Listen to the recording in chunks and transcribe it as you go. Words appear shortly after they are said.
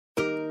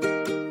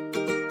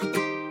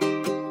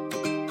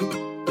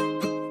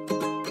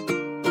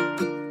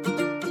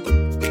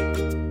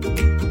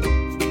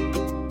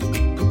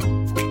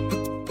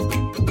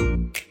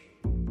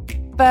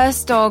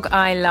first dog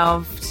I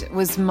loved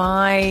was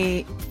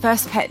my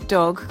first pet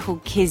dog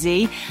called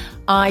Kizzy.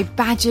 I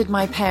badgered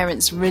my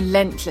parents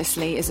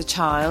relentlessly as a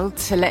child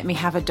to let me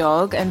have a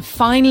dog, and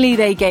finally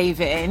they gave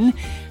in.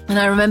 And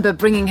I remember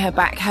bringing her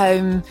back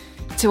home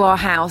to our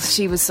house.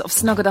 She was sort of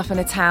snuggled up in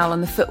a towel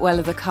on the footwell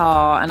of the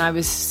car, and I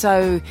was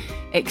so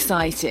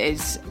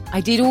excited.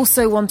 I did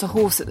also want a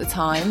horse at the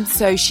time,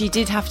 so she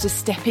did have to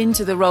step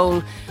into the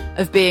role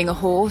of being a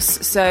horse.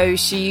 So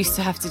she used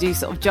to have to do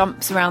sort of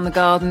jumps around the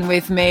garden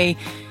with me,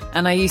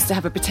 and I used to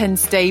have a pretend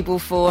stable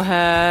for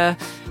her.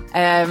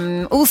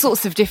 All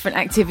sorts of different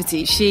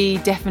activities. She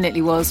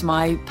definitely was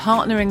my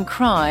partner in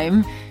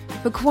crime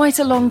for quite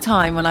a long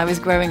time when I was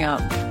growing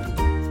up.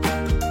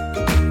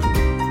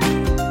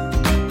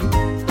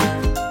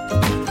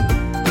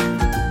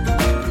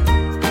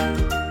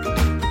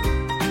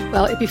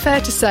 Well, it'd be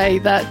fair to say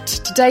that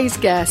today's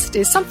guest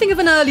is something of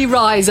an early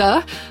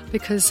riser,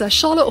 because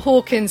Charlotte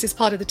Hawkins is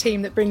part of the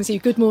team that brings you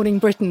Good Morning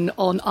Britain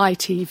on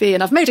ITV.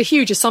 And I've made a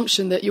huge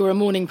assumption that you're a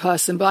morning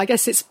person, but I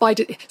guess it's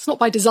not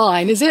by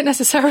design, is it,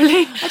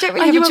 necessarily? I don't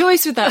really have a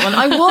choice with that one.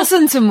 I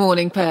wasn't a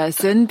morning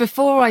person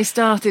before I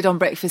started on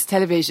breakfast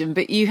television,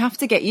 but you have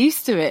to get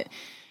used to it,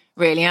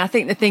 really. I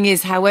think the thing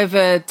is,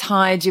 however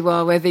tired you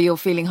are, whether you're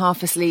feeling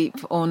half asleep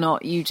or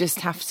not, you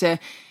just have to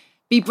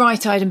be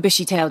bright-eyed and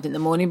bushy-tailed in the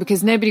morning,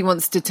 because nobody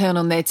wants to turn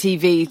on their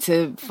TV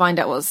to find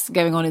out what's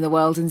going on in the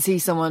world and see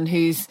someone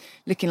who's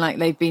looking like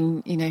they've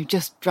been,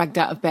 just dragged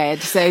out of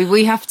bed. So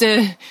we have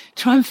to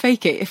try and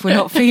fake it if we're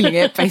not feeling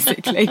it,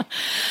 basically.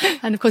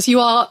 And, of course, you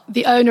are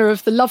the owner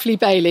of the lovely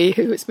Bailey,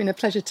 who it's been a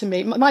pleasure to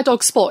meet. My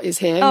dog Spot is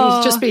here. Oh.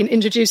 He's just been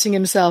introducing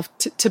himself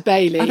to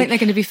Bailey. I think they're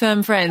going to be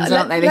firm friends,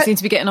 aren't they? They seem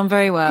to be getting on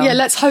very well. Yeah,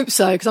 let's hope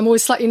so, because I'm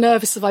always slightly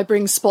nervous if I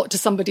bring Spot to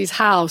somebody's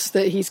house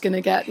that he's going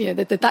to get,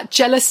 that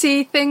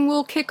jealousy thing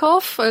will kick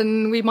off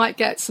and we might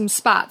get some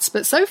spats.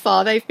 But so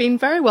far, they've been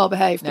very well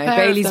behaved. No,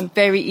 Bailey's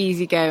very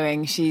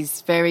easygoing.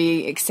 She's very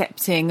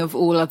accepting of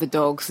all other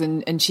dogs,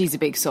 and she's a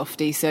big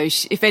softie. So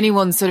if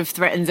anyone sort of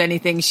threatens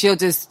anything, she'll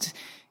just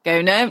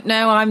go, no,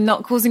 I'm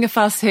not causing a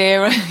fuss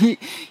here.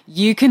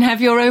 You can have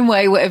your own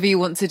way, whatever you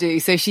want to do.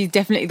 So she's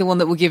definitely the one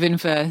that will give in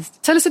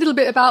first. Tell us a little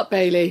bit about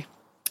Bailey.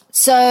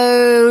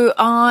 So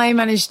I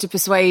managed to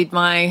persuade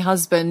my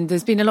husband.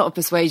 There's been a lot of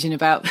persuasion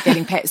about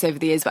getting pets over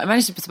the years, but I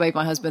managed to persuade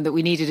my husband that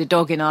we needed a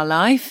dog in our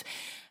life.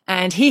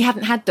 And he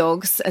hadn't had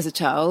dogs as a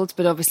child,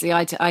 but obviously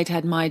I'd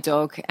had my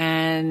dog,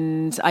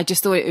 and I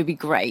just thought it would be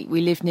great.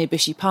 We lived near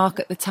Bushy Park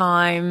at the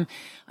time.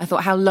 I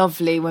thought how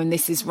lovely when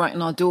this is right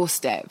on our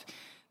doorstep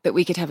that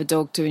we could have a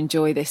dog to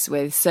enjoy this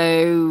with.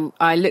 So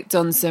I looked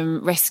on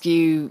some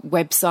rescue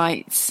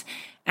websites,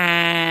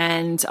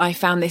 and I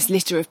found this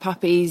litter of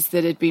puppies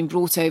that had been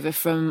brought over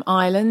from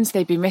Ireland.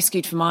 They'd been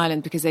rescued from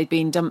Ireland because they'd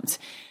been dumped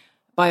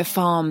by a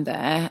farm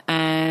there,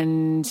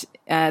 and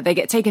they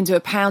get taken to a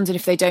pound, and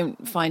if they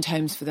don't find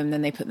homes for them,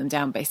 then they put them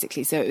down,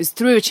 basically. So it was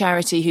through a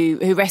charity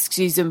who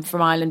rescues them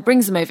from Ireland,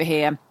 brings them over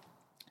here,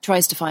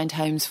 tries to find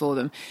homes for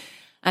them.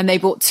 And they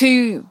brought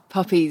 2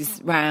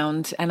 puppies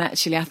round, and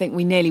actually I think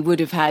we nearly would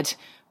have had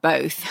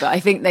both, but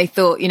I think they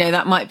thought,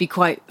 that might be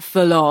quite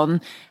full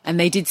on. And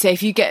they did say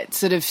if you get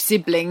sort of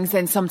siblings,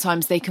 then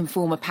sometimes they can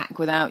form a pack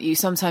without you.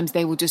 Sometimes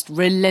they will just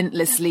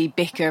relentlessly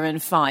bicker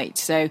and fight.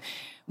 So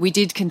we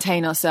did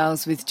contain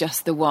ourselves with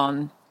just the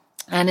one.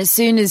 And as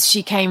soon as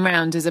she came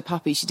round as a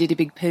puppy, she did a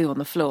big poo on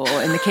the floor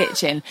in the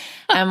kitchen.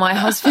 And my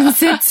husband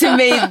said to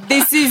me,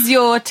 this is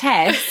your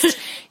test.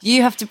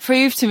 You have to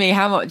prove to me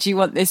how much you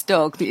want this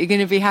dog, that you're going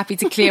to be happy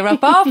to clear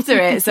up after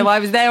it. So I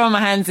was there on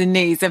my hands and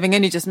knees, having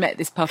only just met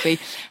this puppy,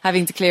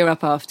 having to clear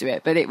up after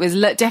it. But it was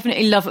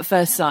definitely love at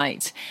first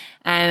sight.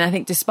 And I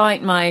think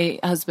despite my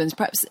husband's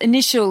perhaps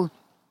initial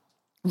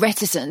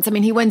reticence,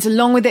 he went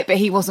along with it, but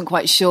he wasn't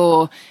quite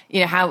sure,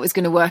 how it was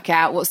going to work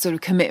out, what sort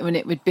of commitment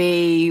it would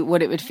be,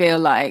 what it would feel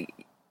like.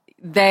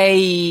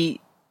 They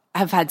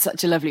have had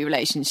such a lovely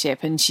relationship,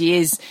 and she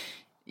is,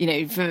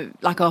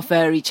 like our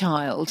furry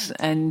child,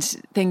 and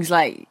things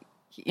like,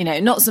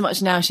 not so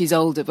much now she's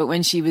older, but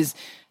when she was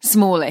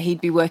smaller, he'd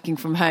be working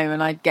from home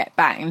and I'd get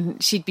back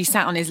and she'd be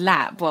sat on his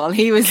lap while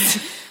he was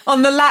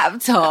on the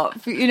laptop,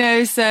 so...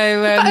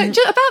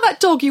 about that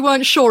dog you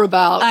weren't sure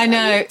about. I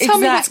know, Tell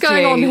me what's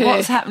going on here.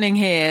 What's happening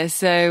here.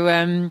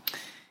 So,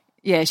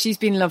 yeah, she's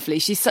been lovely.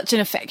 She's such an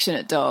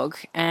affectionate dog.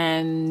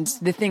 And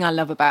the thing I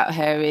love about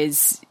her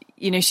is,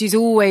 she's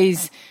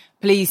always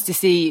pleased to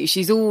see you.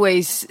 She's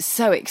always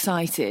so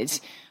excited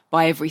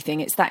by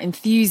everything. It's that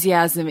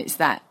enthusiasm, it's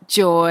that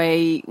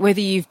joy,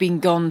 whether you've been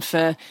gone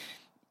for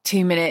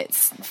 2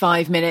 minutes,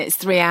 5 minutes,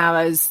 3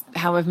 hours,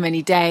 however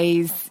many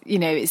days,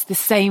 it's the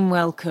same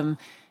welcome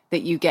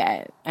that you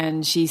get.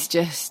 And she's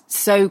just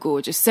so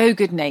gorgeous, so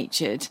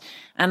good-natured.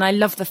 And I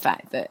love the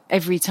fact that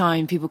every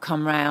time people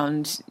come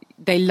round,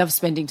 they love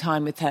spending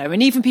time with her.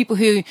 And even people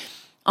who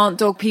aren't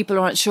dog people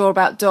or aren't sure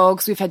about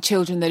dogs, we've had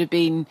children that have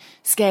been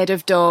scared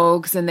of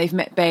dogs and they've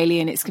met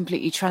Bailey and it's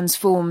completely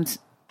transformed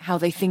how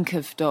they think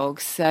of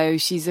dogs. So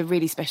she's a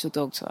really special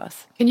dog to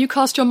us. Can you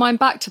cast your mind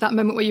back to that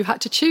moment where you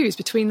had to choose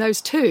between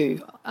those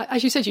two?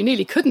 As you said, you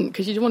nearly couldn't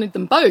because you wanted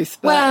them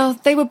both. But... Well,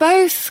 they were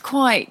both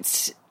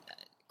quite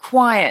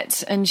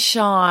quiet and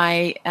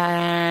shy,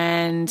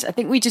 and I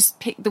think we just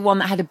picked the one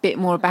that had a bit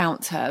more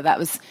about her. That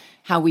was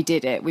how we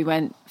did it. We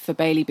went for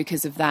Bailey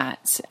because of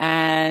that.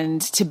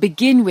 And to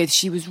begin with,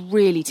 she was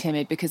really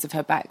timid because of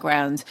her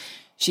background.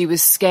 She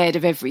was scared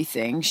of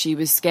everything. She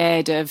was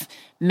scared of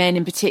men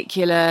in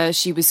particular.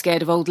 She was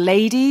scared of old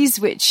ladies,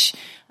 which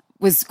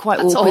was quite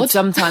awkward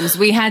sometimes.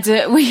 We had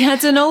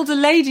an older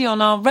lady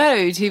on our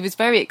road who was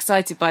very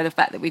excited by the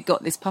fact that we'd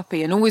got this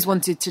puppy and always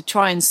wanted to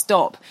try and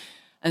stop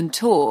and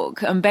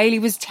talk. And Bailey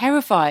was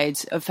terrified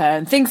of her.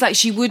 And things like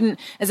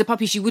as a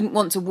puppy, she wouldn't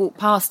want to walk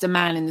past a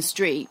man in the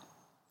street.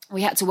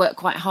 We had to work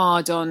quite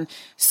hard on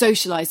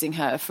socialising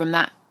her from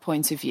that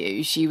point of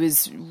view. She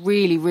was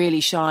really,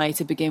 really shy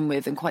to begin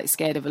with and quite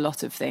scared of a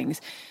lot of things.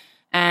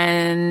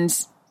 And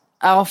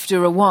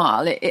after a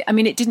while, it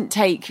didn't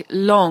take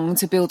long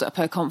to build up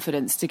her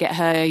confidence, to get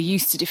her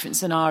used to different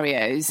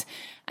scenarios.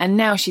 And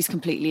now she's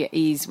completely at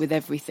ease with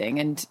everything.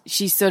 And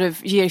she's sort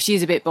of,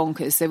 she's a bit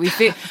bonkers. So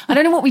I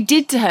don't know what we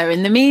did to her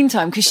in the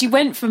meantime, because she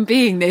went from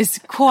being this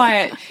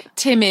quiet,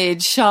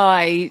 timid,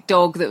 shy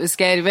dog that was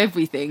scared of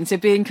everything to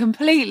being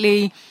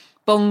completely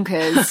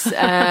bonkers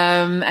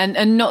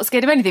and not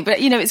scared of anything. But,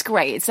 it's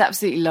great. It's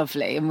absolutely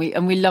lovely.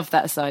 And we love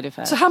that side of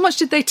her. So how much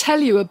did they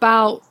tell you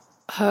about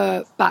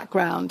her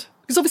background?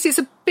 Because obviously it's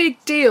a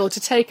big deal to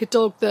take a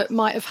dog that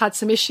might have had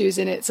some issues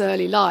in its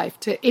early life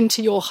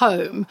into your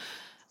home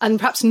and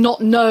perhaps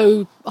not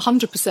know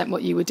 100%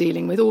 what you were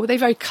dealing with. Or were they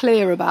very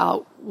clear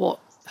about what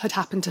had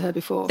happened to her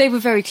before? They were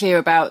very clear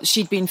about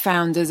she'd been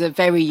found as a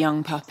very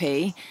young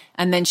puppy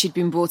and then she'd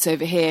been brought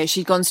over here.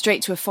 She'd gone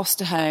straight to a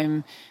foster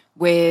home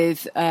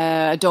with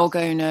a dog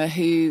owner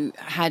who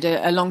had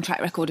a long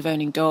track record of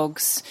owning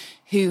dogs,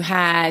 who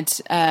had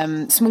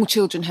small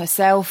children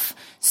herself.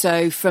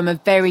 So from a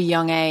very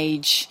young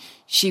age,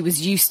 she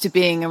was used to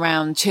being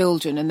around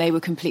children and they were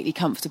completely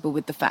comfortable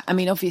with the fact. I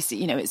mean,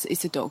 obviously,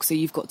 it's a dog, so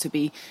you've got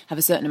to have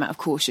a certain amount of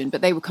caution,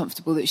 but they were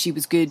comfortable that she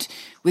was good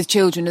with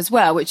children as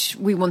well, which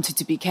we wanted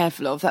to be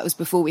careful of. That was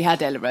before we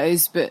had Ella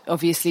Rose, but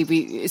obviously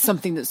it's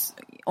something that's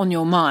on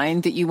your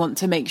mind, that you want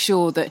to make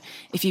sure that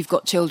if you've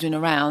got children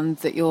around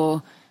that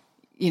you'll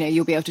be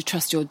able to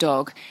trust your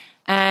dog.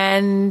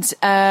 And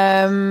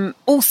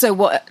also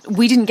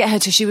we didn't get her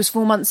till she was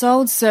 4 months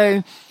old,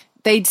 so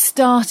they'd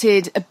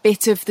started a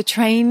bit of the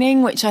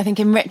training, which I think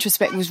in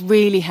retrospect was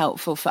really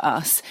helpful for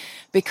us,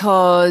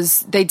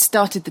 because they'd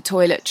started the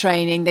toilet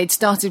training, they'd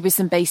started with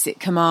some basic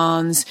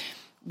commands.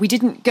 We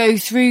didn't go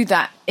through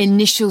that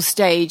initial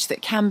stage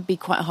that can be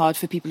quite hard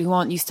for people who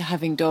aren't used to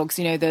having dogs,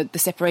 the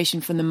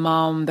separation from the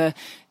mum,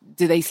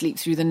 do they sleep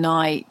through the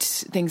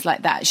night, things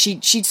like that.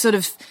 She'd sort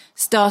of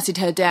started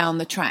her down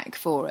the track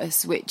for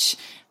us, which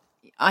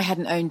I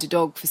hadn't owned a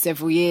dog for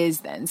several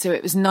years then. So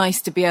it was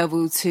nice to be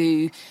able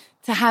to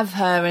have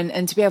her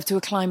and to be able to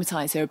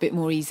acclimatise her a bit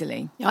more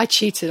easily. I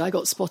cheated. I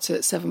got spotted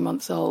at 7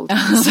 months old. So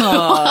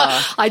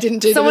I didn't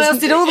do. Someone else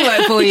did all the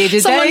work for you,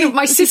 did they?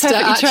 My sister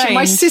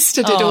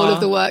did all of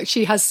the work.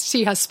 She has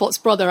Spot's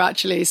brother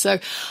actually. So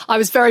I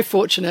was very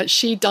fortunate.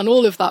 She'd done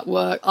all of that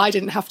work. I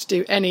didn't have to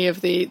do any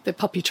of the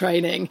puppy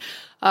training,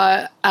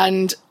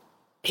 and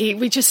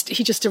he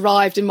just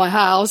arrived in my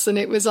house and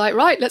it was like,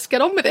 right, let's get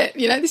on with it.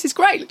 This is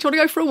great. Do you want to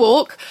go for a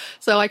walk?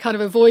 So I kind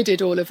of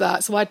avoided all of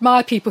that. So I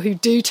admire people who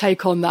do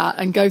take on that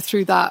and go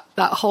through that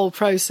whole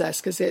process,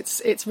 because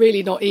it's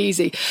really not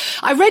easy.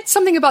 I read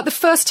something about the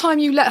first time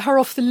you let her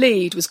off the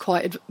lead was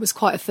quite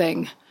a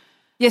thing.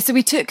 Yeah, so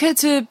we took her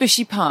to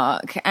Bushy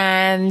Park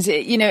and,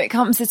 it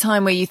comes a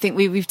time where you think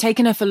we've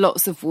taken her for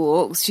lots of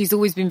walks. She's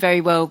always been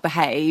very well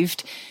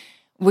behaved.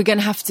 We're going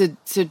to have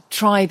to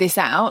try this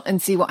out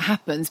and see what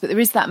happens. But there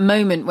is that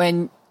moment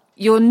when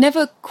you're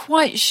never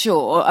quite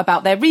sure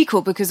about their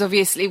recall, because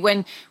obviously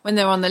when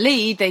they're on the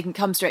lead, they can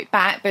come straight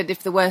back. But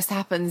if the worst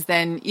happens,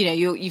 then,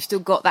 you've still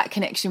got that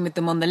connection with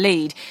them on the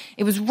lead.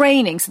 It was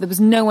raining, so there was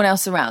no one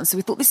else around. So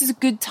we thought this is a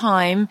good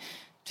time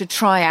to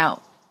try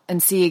out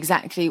and see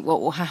exactly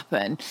what will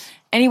happen.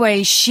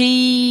 Anyway,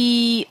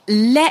 she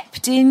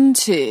leapt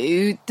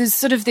into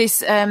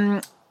this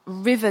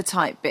river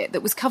type bit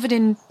that was covered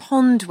in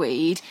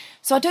pondweed.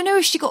 So I don't know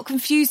if she got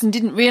confused and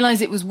didn't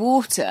realise it was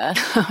water,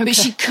 okay. But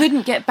she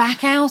couldn't get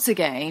back out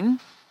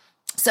again.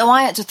 So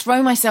I had to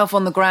throw myself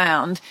on the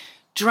ground,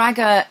 drag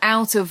her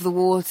out of the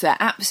water,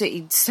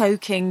 absolutely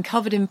soaking,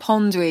 covered in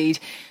pondweed.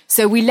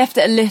 So we left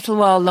it a little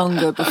while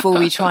longer before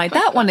we tried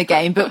that one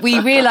again. But we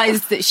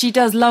realised that she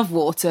does love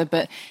water,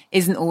 but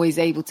isn't always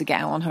able to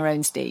get out on her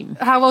own steam.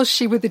 How was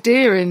she with the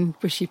deer in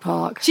Bushy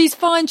Park? She's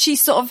fine. She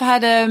sort of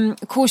had a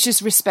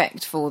cautious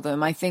respect for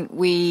them. I think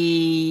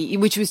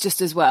which was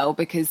just as well,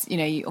 because,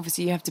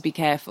 obviously you have to be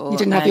careful. You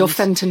didn't have your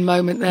Fenton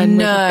moment then?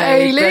 No,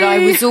 Bailey. But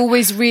I was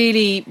always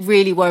really,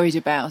 really worried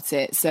about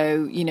it.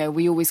 So,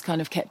 we always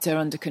kind of kept her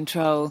under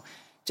control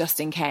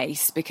just in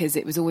case, because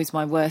it was always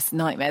my worst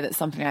nightmare that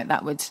something like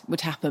that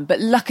would happen.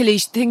 But luckily,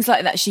 things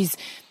like that, she's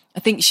I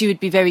think she would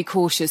be very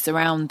cautious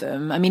around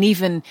them. I mean,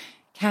 even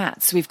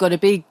cats, we've got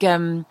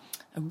a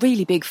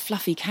really big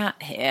fluffy cat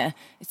here.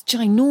 It's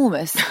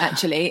ginormous,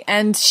 actually.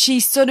 And she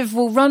sort of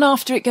will run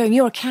after it going,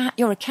 you're a cat,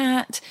 you're a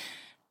cat.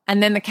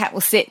 And then the cat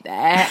will sit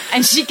there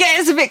and she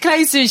gets a bit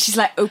closer and she's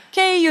like,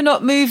 okay, you're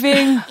not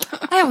moving.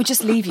 I will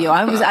just leave you.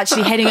 I was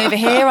actually heading over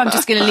here. I'm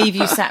just going to leave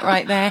you sat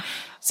right there.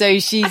 So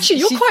she's... Actually,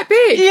 you're quite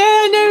big.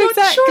 Yeah, no, I'm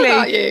exactly. Sure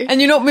about you. And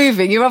you're not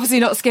moving. You're obviously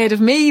not scared of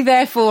me.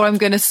 Therefore, I'm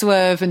going to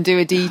swerve and do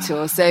a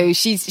detour. So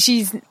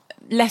she's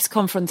less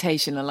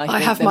confrontational, I think. I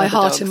have than my other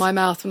heart dogs. in my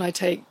mouth when I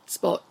take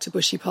Spot to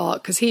Bushy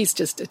Park because he's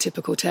just a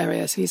typical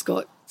terrier. So he's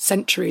got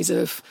centuries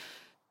of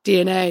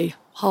DNA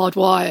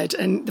hardwired.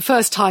 And the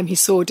first time he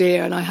saw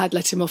deer and I had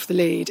let him off the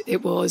lead,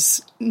 it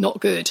was not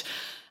good.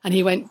 And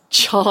he went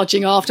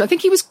charging after. I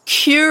think he was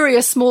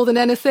curious more than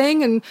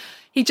anything. And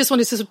he just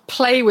wanted to sort of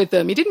play with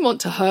them. He didn't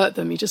want to hurt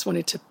them. He just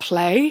wanted to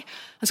play.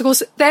 And so, of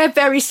course, they're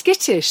very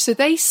skittish. So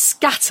they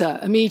scatter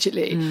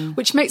immediately,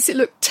 which makes it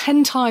look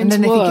 10 times worse.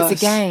 And then they think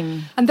it's a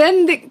game. And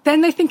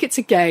then they think it's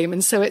a game.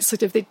 And so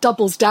it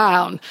doubles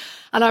down.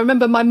 And I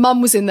remember my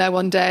mum was in there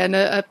one day and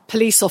a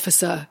police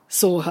officer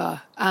saw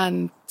her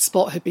and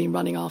Spot had been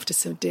running after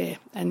some deer.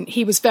 And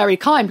he was very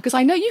kind because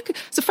I know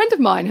so a friend of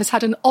mine has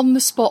had an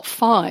on-the-spot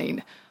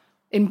fine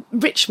in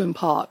Richmond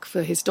Park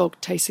for his dog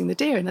chasing the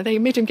deer. And they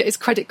made him get his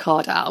credit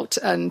card out.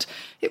 And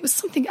it was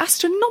something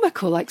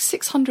astronomical, like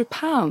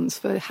 £600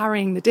 for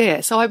harrying the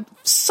deer. So I'm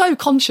so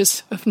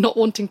conscious of not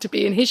wanting to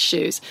be in his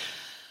shoes.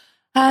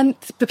 And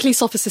the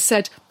police officer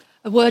said,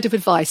 a word of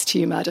advice to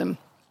you, madam.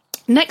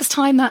 Next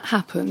time that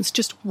happens,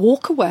 just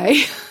walk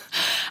away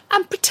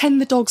and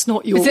pretend the dog's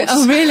not yours.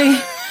 Oh, really?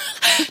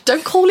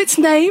 Don't call its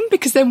name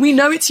because then we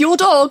know it's your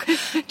dog.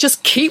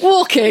 Just keep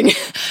walking.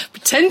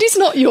 Pretend it's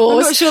not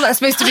yours. I'm not sure that's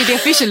supposed to be the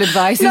official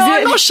advice, is it? No,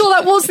 I'm not sure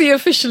that was the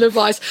official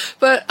advice.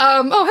 But,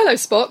 oh, hello,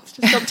 Spot.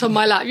 Just jumped on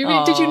my lap.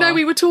 Did you know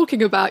we were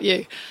talking about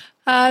you?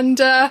 And,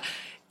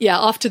 yeah,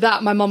 after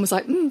that, my mum was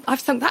like, I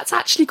think that's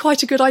actually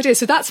quite a good idea.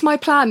 So that's my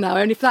plan now.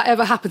 And if that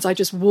ever happens, I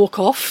just walk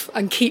off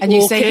and keep walking.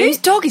 And you say, whose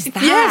dog is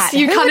that? Yes,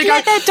 you Who kind would of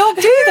let their dog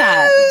do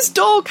that? Whose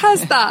dog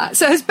has that?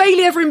 So has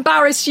Bailey ever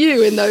embarrassed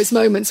you in those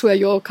moments where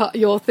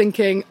you're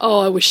thinking, oh,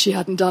 I wish she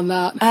hadn't done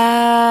that?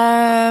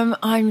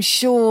 I'm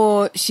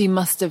sure she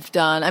must have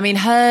done. I mean,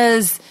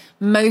 hers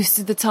most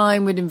of the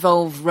time would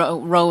involve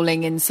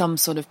rolling in some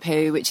sort of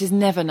poo, which is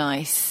never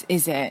nice,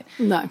 is it?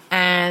 No.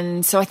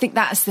 And so I think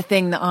that's the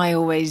thing that I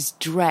always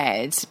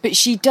dread. But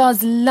she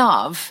does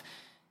love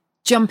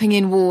jumping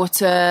in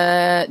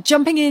water,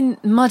 jumping in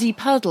muddy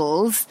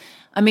puddles.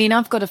 I mean,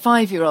 I've got a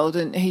 5-year-old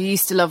who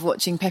used to love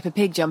watching Peppa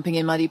Pig jumping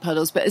in muddy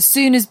puddles. But as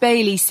soon as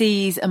Bailey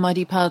sees a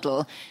muddy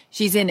puddle,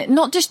 she's in it.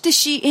 Not just is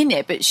she in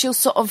it, but she'll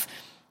sort of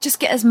just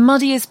get as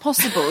muddy as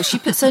possible. She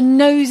puts her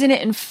nose in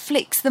it and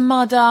flicks the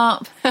mud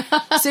up.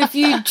 So if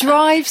you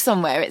drive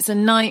somewhere, it's a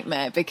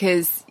nightmare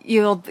because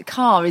the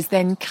car is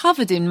then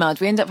covered in mud.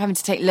 We end up having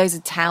to take loads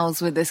of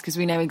towels with us because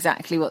we know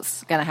exactly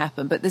what's going to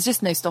happen. But there's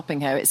just no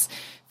stopping her. It's,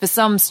 for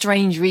some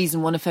strange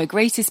reason, one of her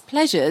greatest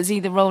pleasures,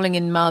 either rolling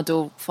in mud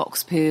or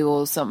fox poo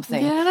or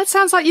something. Yeah, that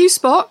sounds like you,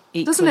 Spot,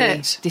 Equally doesn't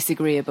it?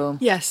 Disagreeable.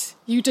 Yes,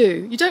 you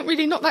do. You don't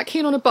really not that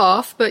keen on a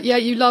bath, but yeah,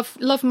 you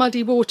love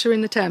muddy water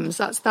in the Thames.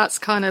 That's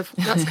kind of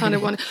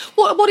one.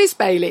 What is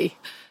Bailey?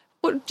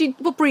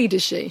 What breed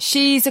is she?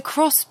 She's a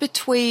cross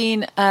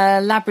between a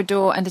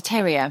Labrador and a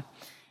Terrier.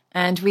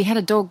 And we had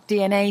a dog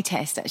DNA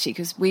test, actually,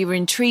 because we were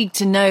intrigued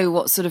to know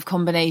what sort of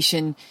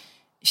combination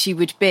she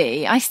would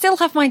be. I still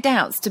have my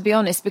doubts, to be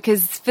honest,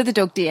 because for the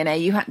dog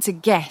DNA, you had to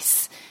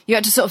guess. You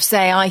had to sort of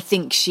say, I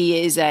think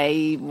she is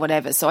a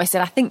whatever. So I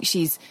said, I think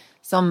she's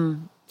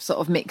some sort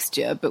of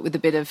mixture, but with a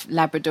bit of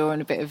Labrador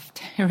and a bit of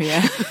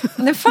Terrier.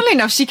 And then funnily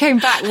enough, she came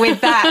back with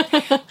that.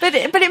 But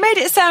it made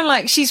it sound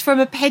like she's from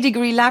a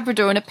pedigree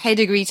Labrador and a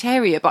pedigree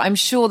Terrier, but I'm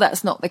sure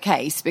that's not the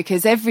case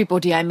because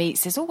everybody I meet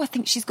says, oh, I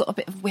think she's got a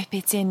bit of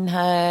Whippet in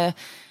her.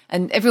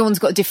 And everyone's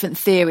got a different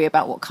theory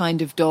about what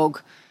kind of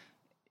dog,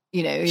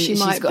 she's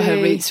got her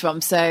roots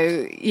from.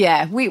 So,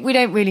 yeah, we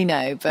don't really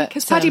know. But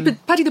because Paddy,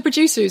 the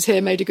producer who's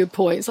here, made a good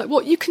point. It's like,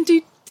 what, you can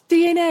do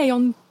DNA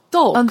on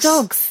dogs? On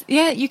dogs,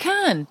 yeah, you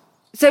can.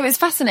 So it's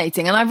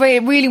fascinating, and I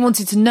really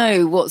wanted to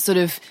know what sort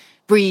of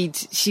breed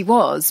she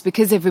was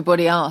because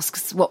everybody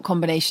asks what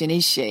combination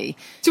is she.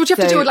 So what you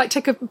have to do is like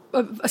take a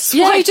swab?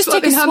 Yeah, you just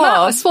take a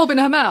swab in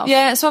her mouth.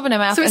 Yeah, a swab in her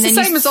mouth. So it's the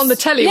same as on the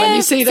telly when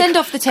you see send the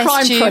off the test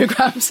crime tube,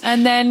 programmes.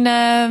 and then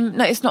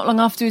no, it's not long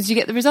afterwards you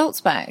get the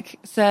results back.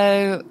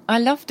 So I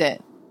loved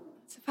it.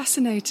 It's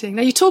fascinating.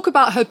 Now you talk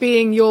about her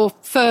being your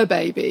fur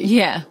baby.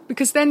 Yeah,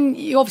 because then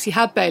you obviously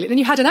had Bailey, then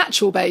you had an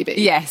actual baby.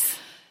 Yes.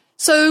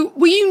 So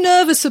were you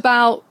nervous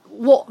about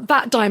what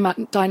that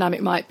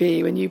dynamic might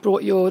be when you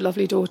brought your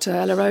lovely daughter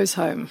Ella Rose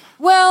home?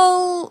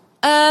 Well,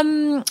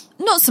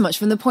 not so much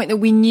from the point that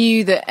we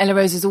knew that Ella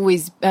Rose has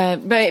always,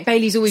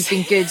 Bailey's always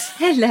been good.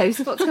 Hello,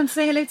 Spot's come to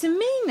say hello to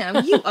me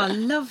now. You are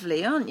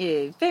lovely, aren't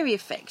you? Very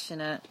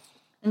affectionate.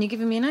 And you're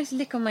giving me a nice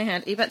lick on my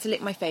hand. Are you about to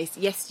lick my face?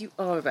 Yes, you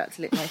are about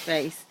to lick my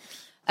face.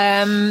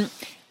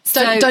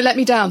 Don't let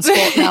me down,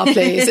 Spot. Now,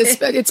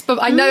 please.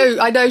 I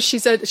know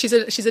she's an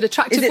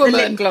attractive woman.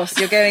 Is it the lip gloss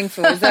you're going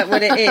for? Is that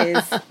what it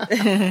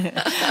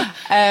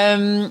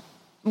is?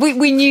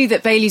 We knew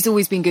that Bailey's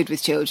always been good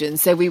with children,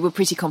 so we were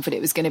pretty confident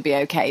it was going to be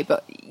okay.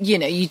 But you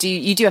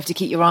do have to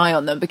keep your eye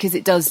on them, because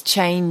it does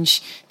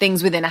change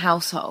things within a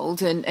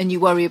household, and you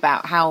worry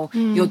about how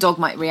your dog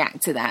might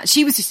react to that.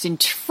 She was just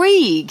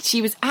intrigued.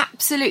 She was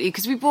absolutely,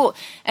 because we brought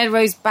Ella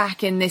Rose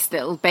back in this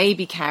little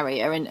baby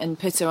carrier and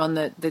put her on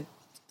the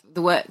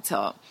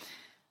worktop.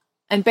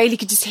 And Bailey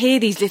could just hear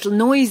these little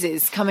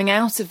noises coming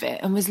out of it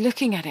and was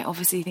looking at it,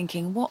 obviously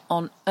thinking, what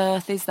on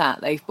earth is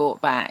that they've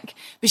brought back?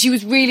 But she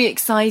was really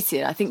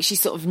excited. I think she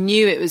sort of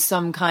knew it was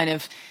some kind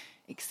of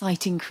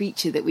exciting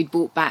creature that we'd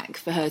brought back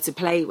for her to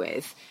play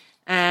with.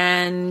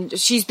 And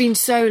she's been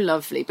so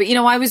lovely. But,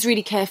 I was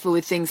really careful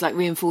with things like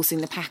reinforcing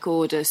the pack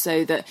order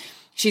so that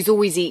she's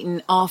always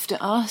eaten after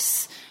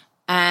us.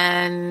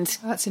 And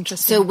that's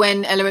interesting. So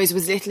when Ella Rose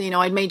was little,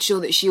 I'd made sure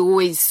that she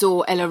always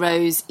saw Ella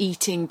Rose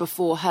eating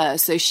before her,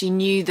 so she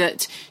knew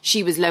that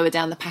she was lower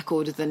down the pack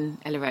order than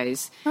Ella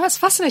Rose. Oh, that's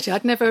fascinating.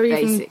 It never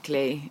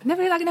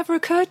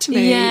occurred to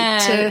me.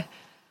 Yeah.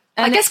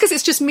 I guess because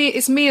it's just me.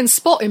 It's me and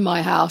Spot in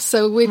my house,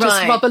 so we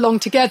just rub along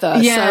together.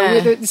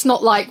 Yeah. So it's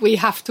not like we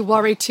have to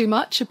worry too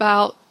much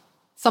about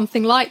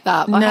something like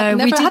that. No,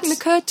 it hadn't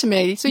occurred to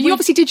me. So you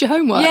obviously did your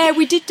homework. Yeah,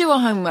 we did do our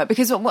homework,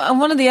 because on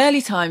one of the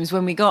early times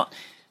when we got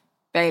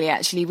Bailey,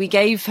 actually, we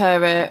gave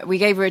her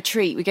a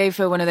treat. We gave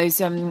her one of those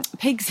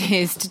pig's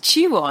ears to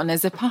chew on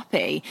as a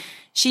puppy.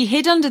 She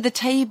hid under the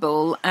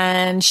table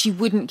and she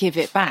wouldn't give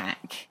it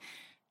back.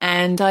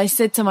 And I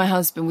said to my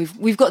husband,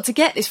 we've got to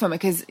get this from her,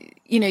 because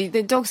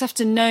the dogs have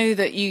to know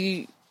that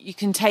you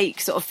can take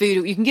sort of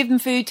food, you can give them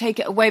food, take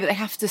it away, but they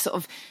have to sort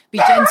of be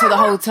gentle the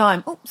whole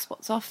time. Oh,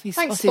 Spot's off.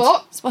 Thanks,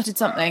 spotted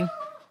something.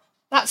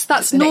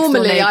 That's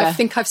normally, I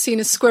think I've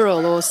seen a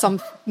squirrel or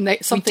something of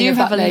that nature. We do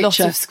have a lot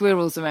of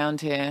squirrels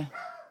around here.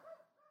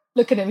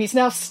 Look at him. He's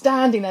now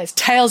standing there. His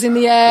tail's in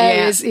the air.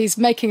 Yeah. He's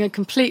making a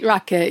complete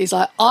racket. He's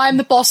like, I'm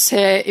the boss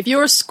here. If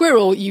you're a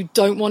squirrel, you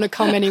don't want to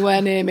come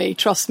anywhere near me.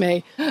 Trust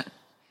me.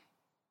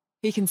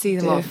 He can see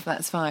them off.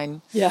 That's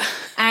fine. Yeah.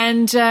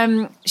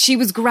 And she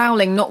was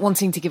growling, not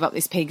wanting to give up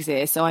this pig's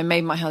ear. So I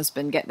made my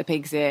husband get the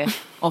pig's ear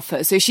off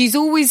her. So she's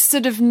always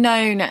sort of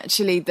known,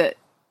 actually, that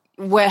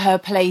where her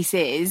place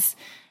is.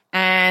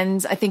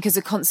 And I think as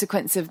a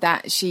consequence of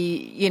that,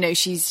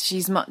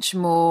 she's much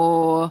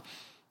more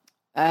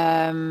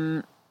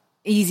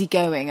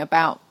easygoing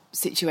about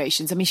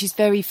situations. I mean, she's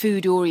very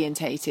food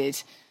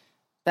orientated.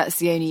 That's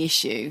the only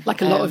issue.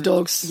 Like a lot of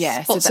dogs.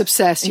 Yeah. Spot's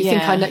obsessed.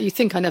 You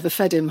think I never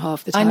fed him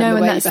half the time. I know,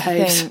 the way and that's he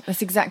behaves. the thing.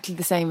 That's exactly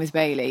the same with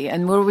Bailey.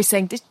 And we're always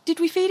saying, did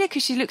we feed her?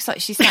 Because she looks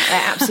like she's sat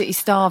there absolutely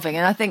starving.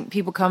 And I think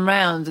people come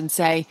round and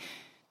say,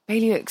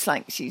 Bailey looks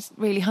like she's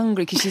really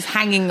hungry because she's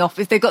hanging off.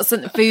 If they've got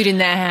some food in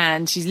their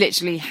hand, she's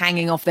literally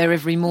hanging off their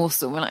every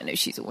morsel. We're like, no,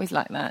 she's always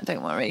like that.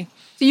 Don't worry.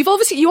 So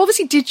you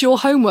obviously did your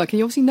homework, and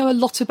you obviously know a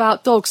lot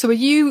about dogs. So are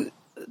you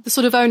the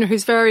sort of owner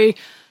who's very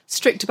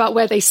strict about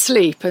where they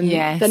sleep, and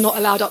they're not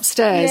allowed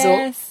upstairs?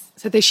 Yes.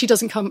 Or so she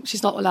doesn't come.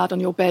 She's not allowed on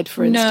your bed,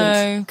 for instance.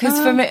 No, because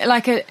for me,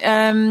 like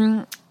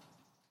a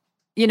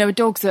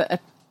dog's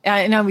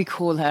I know we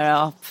call her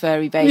our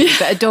furry baby,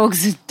 but a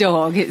dog's a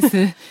dog.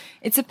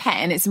 It's a pet,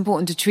 and it's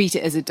important to treat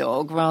it as a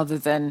dog rather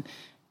than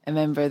a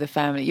member of the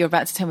family. You're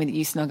about to tell me that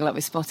you snuggle up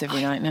with Spot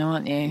every night now,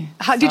 aren't you?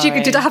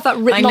 Did I have that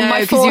written on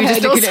my forehead? I know,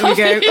 because you were just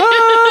looking at me go,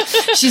 oh!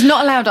 She's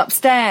not allowed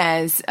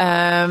upstairs.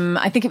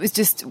 I think it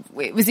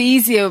was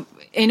easier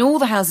in all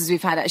the houses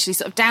we've had, actually.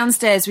 Sort of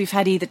downstairs we've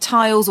had either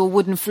tiles or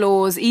wooden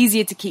floors,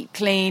 easier to keep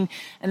clean.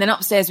 And then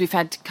upstairs we've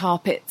had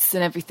carpets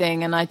and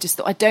everything. And I just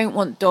thought, I don't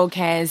want dog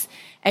hairs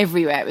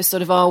everywhere. It was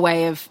sort of our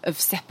way of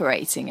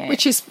separating it.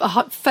 Which is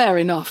fair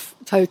enough,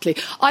 totally.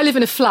 I live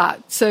in a flat,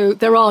 so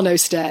there are no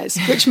stairs,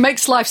 which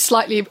makes life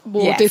slightly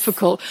more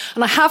difficult.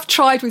 And I have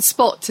tried with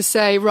Spot to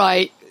say,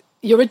 right,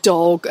 you're a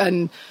dog,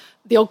 and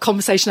the odd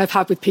conversation I've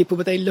had with people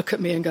where they look at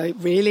me and go,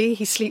 really?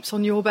 He sleeps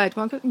on your bed?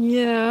 Well, I go,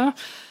 yeah.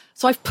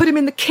 So I've put him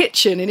in the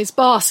kitchen in his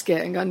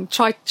basket and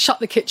tried to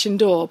shut the kitchen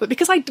door. But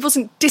because I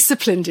wasn't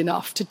disciplined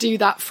enough to do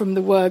that from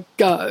the word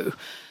go,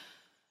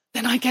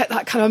 then I get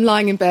that kind of, I'm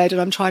lying in bed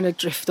and I'm trying to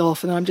drift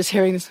off, and I'm just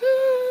hearing this.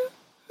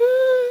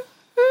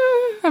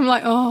 I'm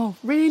like, oh,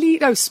 really?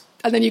 No.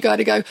 And then you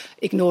go,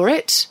 ignore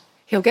it.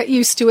 He'll get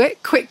used to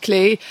it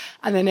quickly.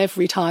 And then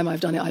every time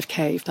I've done it, I've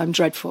caved. I'm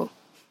dreadful.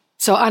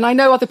 So, and I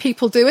know other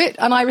people do it,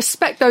 and I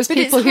respect those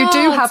people who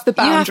do have the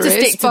boundaries. You have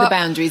to stick to the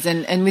boundaries,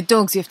 and with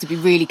dogs, you have to be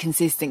really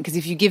consistent, because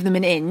if you give them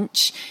an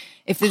inch,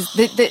 if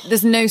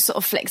there's no sort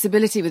of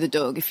flexibility with a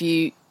dog, if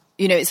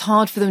it's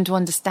hard for them to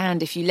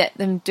understand. If you let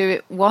them do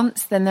it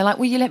once, then they're like,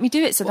 well, you let me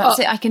do it, so that's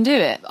it, I can do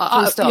it.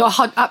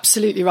 You're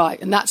absolutely right.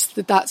 And that's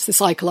the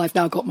cycle I've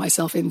now got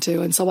myself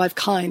into. And so I've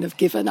kind of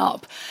given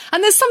up.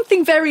 And there's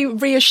something very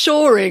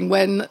reassuring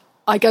when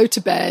I go to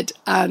bed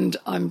and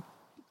I'm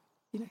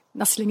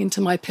nuzzling into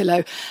my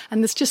pillow,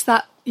 and there's just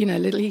that he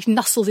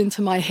nuzzles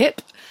into my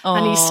hip.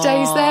 And he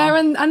stays there,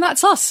 and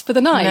that's us for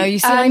the night. No, you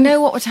see, I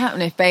know what would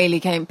happen if Bailey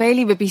came.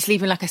 Bailey would be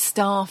sleeping like a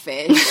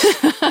starfish,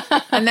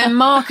 and then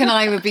Mark and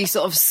I would be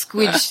sort of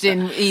squidged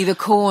in either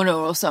corner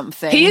or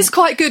something. He is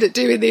quite good at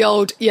doing the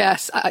old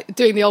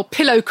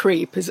pillow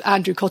creep, as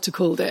Andrew Cotter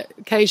called it.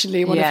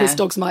 Occasionally, one of his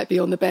dogs might be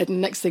on the bed,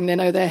 and next thing they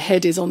know, their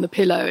head is on the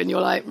pillow, and you're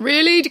like,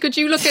 really? Could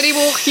you look any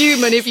more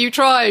human if you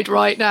tried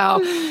right now?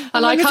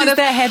 And I kind of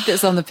their head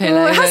that's on the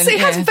pillow. Well, it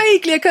has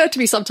vaguely occurred to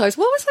me sometimes.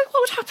 What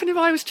would happen if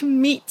I was to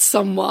meet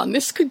someone?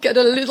 This could get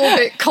a little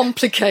bit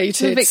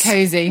complicated. A bit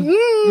cosy.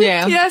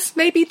 Yes,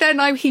 maybe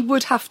then he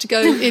would have to go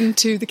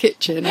into the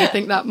kitchen. I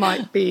think that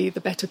might be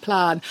the better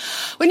plan.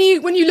 When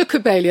you look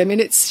at Bailey, I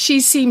mean, she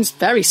seems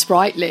very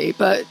sprightly,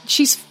 but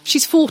she's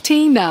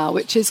 14 now,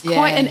 which is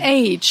quite an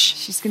age.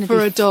 She's going to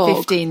be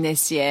 15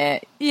 this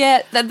year.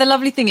 Yeah, the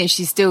lovely thing is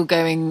she's still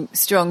going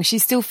strong.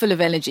 She's still full of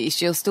energy.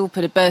 She'll still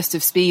put a burst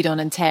of speed on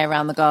and tear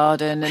around the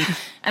garden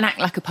and act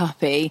like a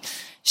puppy.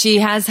 She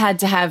has had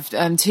to have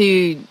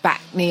 2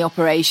 back knee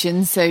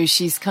operations, so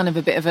she's kind of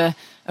a bit of a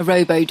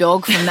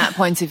robo-dog from that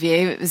point of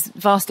view. It was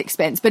vast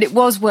expense, but it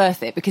was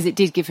worth it because it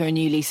did give her a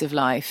new lease of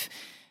life.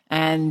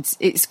 And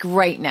it's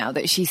great now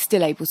that she's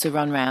still able to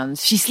run around.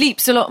 She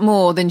sleeps a lot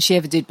more than she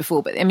ever did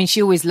before, but I mean,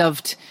 she always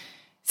loved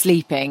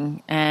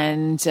sleeping.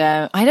 And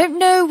I don't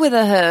know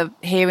whether her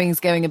hearing's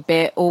going a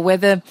bit or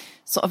whether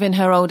sort of in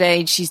her old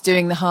age she's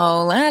doing the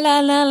whole la la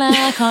la la,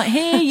 I can't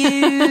hear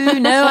you,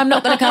 no, I'm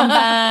not going to come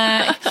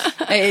back.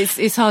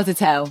 It's hard to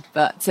tell,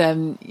 but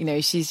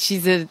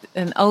she's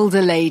an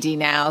older lady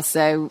now,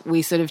 so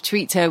we sort of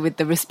treat her with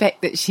the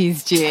respect that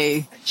she's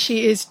due.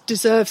 She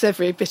deserves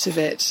every bit of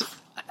it.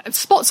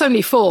 Spot's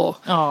only 4.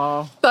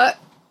 Oh, but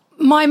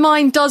my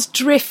mind does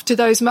drift to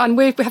those men.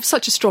 We have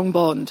such a strong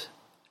bond,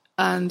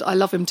 and I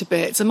love him to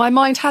bits. And my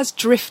mind has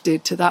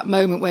drifted to that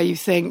moment where you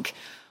think,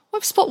 what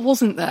if Spot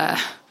wasn't there?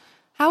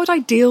 How would I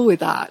deal with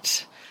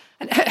that?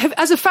 And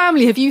as a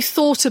family, have you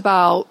thought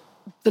about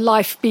the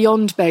life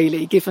beyond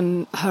Bailey,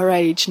 given her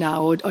age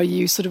now, or are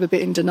you sort of a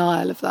bit in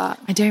denial of that?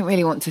 I don't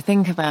really want to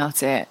think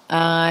about it.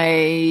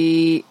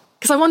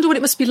 Because I wonder what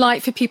it must be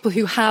like for people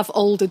who have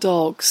older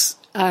dogs,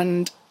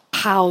 and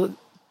how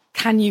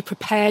can you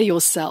prepare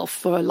yourself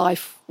for a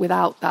life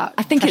without that?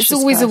 I think it's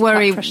always a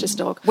worry precious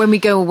dog. When we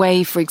go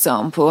away, for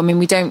example. I mean,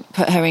 we don't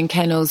put her in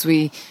kennels.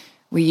 We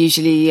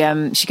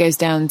usually, she goes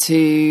down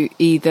to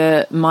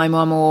either my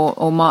mum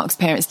or Mark's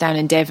parents down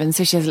in Devon.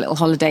 So she has a little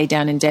holiday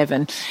down in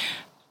Devon.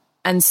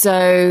 And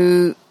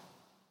so,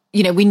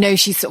 we know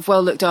she's sort of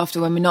well looked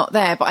after when we're not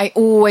there. But I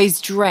always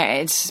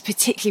dread,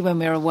 particularly when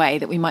we're away,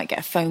 that we might get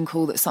a phone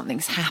call that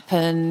something's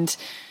happened.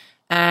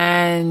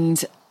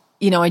 And,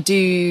 I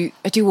do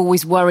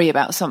always worry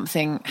about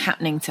something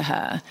happening to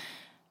her.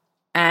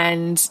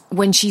 And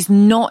when she's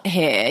not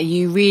here,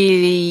 you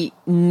really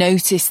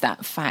notice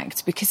that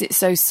fact because it's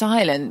so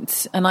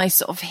silent. And I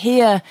sort of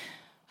hear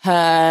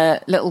her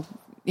little,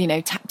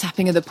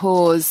 tapping of the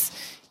paws.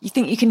 You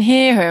think you can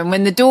hear her. And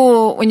when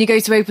you go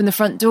to open the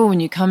front door when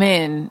you come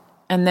in,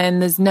 and then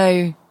there's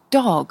no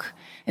dog,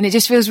 and it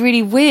just feels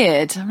really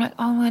weird. I'm like,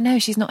 oh, I know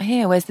she's not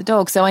here. Where's the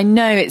dog? So I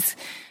know it's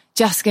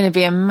just going to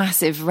be a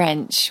massive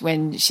wrench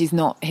when she's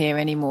not here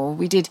anymore.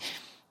 We did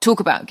talk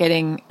about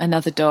getting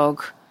another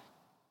dog,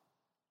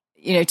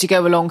 to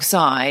go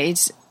alongside.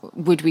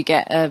 Would we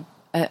get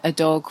a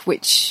dog,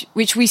 which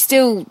we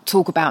still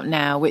talk about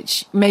now,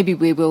 which maybe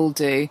we will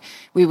do.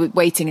 We were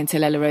waiting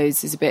until Ella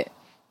Rose is a bit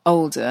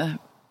older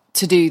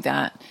to do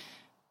that.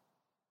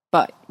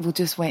 But we'll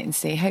just wait and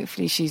see.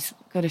 Hopefully she's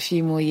got a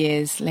few more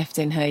years left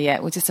in her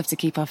yet. We'll just have to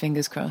keep our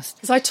fingers crossed.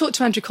 Because I talked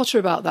to Andrew Cotter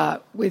about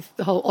that with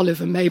the whole Olive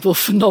and Mabel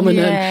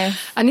phenomenon. Yeah.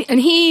 And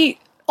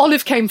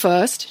Olive came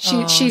first.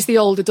 She's the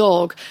older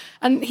dog.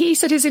 And he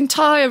said his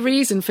entire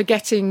reason for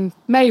getting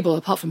Mabel,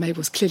 apart from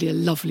Mabel's clearly a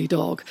lovely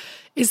dog,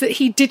 is that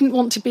he didn't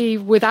want to be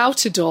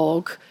without a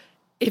dog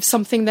if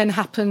something then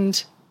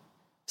happened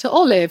to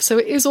Olive. So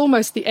it is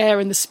almost the heir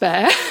and the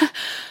spare.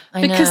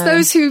 Because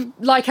those who,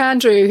 like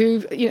Andrew,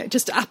 who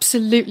just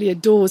absolutely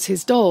adores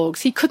his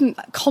dogs, he couldn't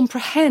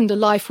comprehend a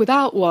life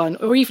without one,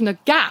 or even a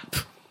gap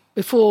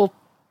before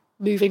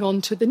moving on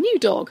to the new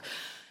dog.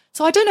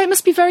 So I don't know, it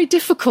must be very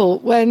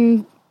difficult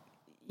when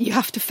you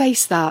have to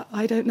face that.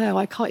 I don't know.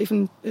 I can't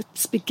even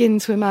begin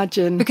to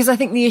imagine. Because I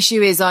think the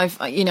issue is I've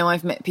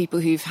met people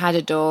who've had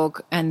a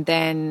dog and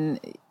then,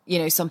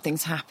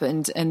 something's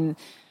happened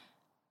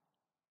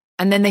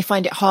and then they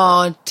find it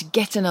hard to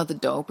get another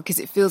dog because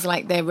it feels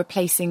like they're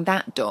replacing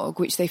that dog,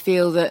 which they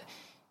feel that,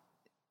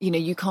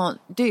 you can't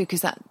do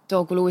because that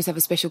dog will always have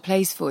a special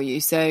place for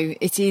you. So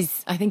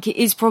I think it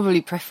is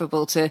probably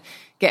preferable to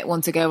get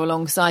one to go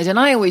alongside. And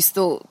I always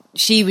thought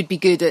she would be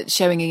good at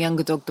showing a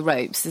younger dog the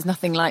ropes. There's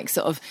nothing like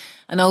sort of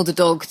an older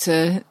dog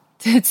to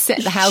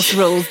set the house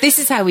rules. This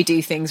is how we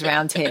do things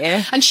around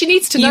here. And she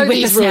needs to know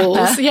these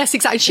rules. Yes,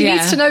 exactly. She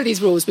needs to know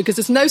these rules because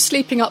there's no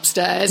sleeping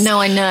upstairs.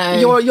 No, I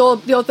know. You're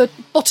the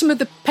bottom of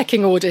the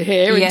pecking order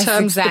here in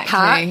terms of the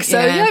pack. So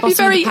it'd be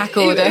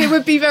it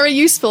would be very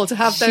useful to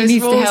have those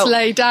rules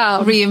laid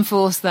down.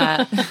 Reinforce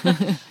that.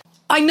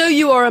 I know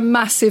you are a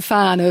massive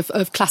fan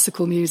of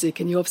classical music,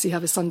 and you obviously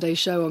have a Sunday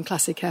show on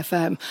Classic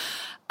FM.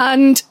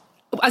 And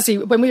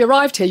when we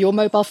arrived here, your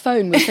mobile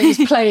phone was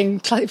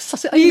playing in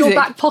your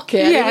back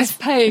pocket. Yeah. It was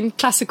playing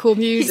classical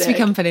music. Keeps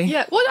me company.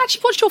 Yeah.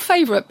 What's your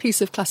favourite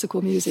piece of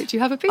classical music? Do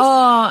you have a piece? Oh,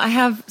 I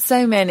have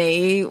so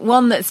many.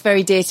 One that's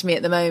very dear to me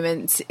at the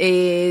moment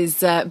is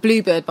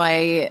Bluebird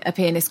by a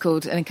pianist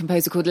and a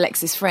composer called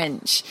Alexis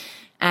French.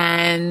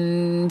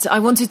 And I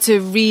wanted to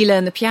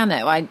relearn the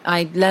piano.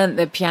 I learnt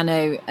the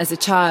piano as a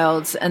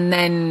child and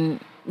then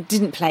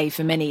didn't play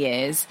for many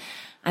years.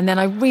 And then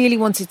I really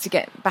wanted to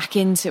get back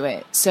into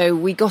it. So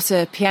we got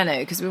a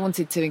piano because we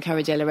wanted to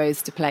encourage Ella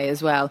Rose to play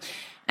as well.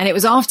 And it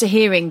was after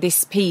hearing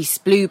this piece,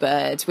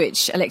 Bluebird,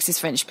 which Alexis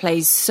French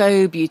plays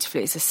so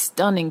beautifully. It's a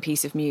stunning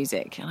piece of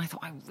music. And I thought,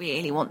 I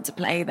really want to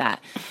play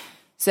that.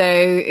 So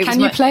it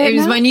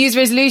was my New Year's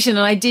resolution,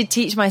 and I did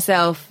teach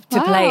myself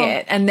to play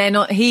it. And then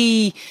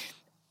he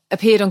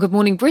appeared on Good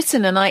Morning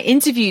Britain, and I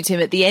interviewed him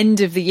at the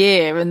end of the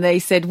year, and they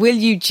said, will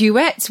you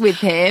duet with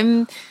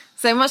him?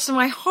 So much to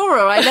my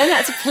horror, I then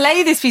had to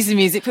play this piece of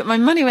music, put my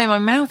money where my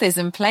mouth is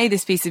and play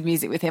this piece of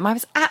music with him. I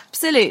was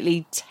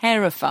absolutely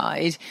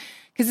terrified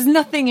because there's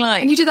nothing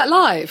like... And you did that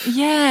live?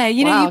 Yeah,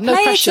 you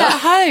play it at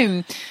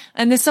home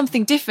and there's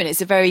something different.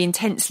 It's a very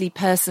intensely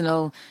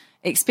personal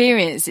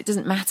experience. It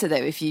doesn't matter though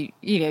if you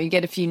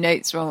get a few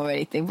notes wrong or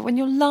anything, but when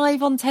you're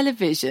live on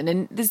television,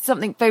 and there's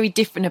something very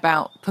different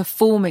about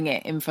performing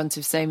it in front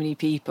of so many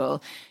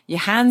people, your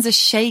hands are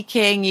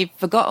shaking, you've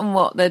forgotten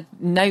what the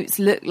notes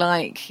look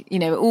like,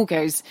 it all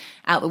goes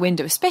out the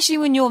window, especially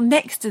when you're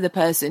next to the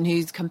person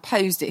who's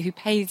composed it, who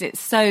plays it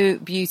so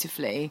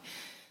beautifully.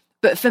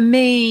 But for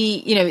me,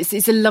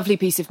 it's a lovely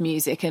piece of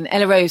music, and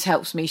Ella Rose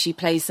helps me. She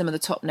plays some of the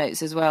top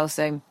notes as well,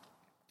 so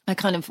I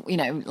kind of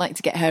like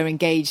to get her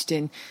engaged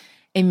in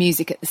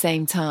music at the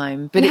same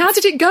time. But how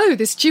did it go,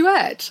 this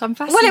duet? I'm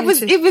fascinated.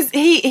 Well, it was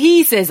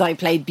he says I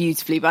played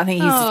beautifully, but I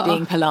think he's just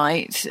being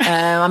polite.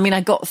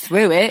 I got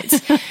through it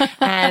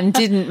and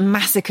didn't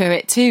massacre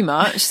it too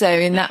much, so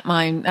in that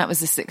mind that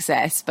was a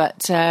success.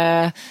 But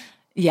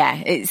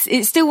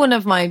it's still one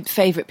of my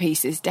favourite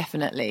pieces,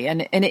 definitely,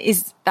 and it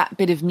is that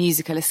bit of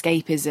musical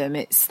escapism.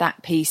 It's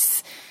that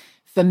piece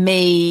for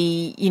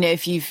me,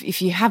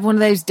 if you have one of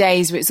those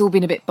days where it's all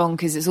been a bit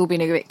bonkers, it's all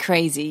been a bit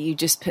crazy, you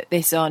just put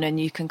this on and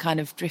you can kind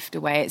of drift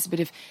away. It's a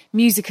bit of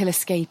musical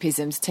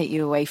escapism to take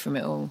you away from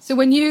it all. So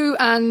when you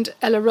and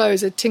Ella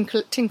Rose are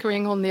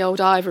tinkering on the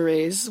old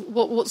ivories,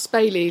 what's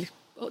Bailey?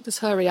 What does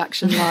her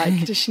reaction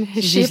like? Is she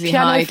usually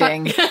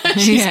hiding.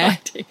 She's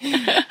hiding.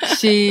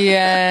 She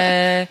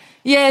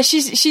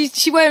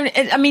won't.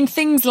 I mean,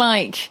 things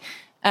like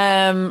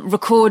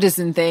recorders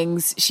and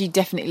things, she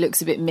definitely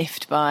looks a bit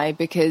miffed by,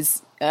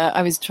 because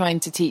I was trying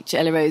to teach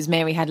Ella Rose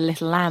Mary Had a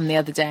Little Lamb the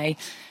other day,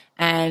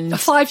 and a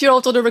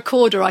 5-year-old on a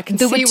recorder, I can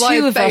see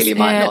why Bailey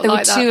might not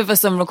like that. There were two of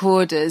us on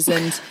recorders,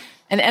 and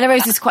Ella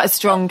Rose is quite a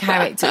strong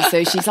character,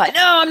 so she's like,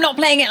 no, I'm not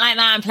playing it like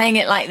that, I'm playing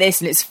it like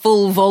this, and it's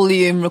full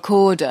volume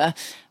recorder.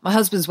 My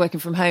husband's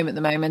working from home at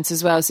the moment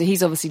as well, so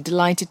he's obviously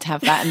delighted to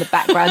have that in the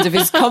background of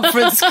his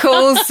conference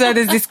calls, so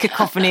there's this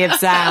cacophony of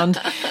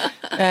sound.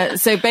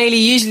 So Bailey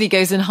usually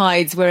goes and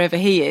hides wherever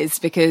he is,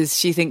 because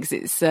she thinks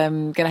it's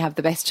going to have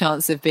the best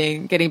chance of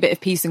getting a bit of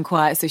peace and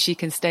quiet so she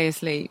can stay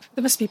asleep.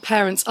 There must be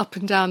parents up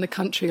and down the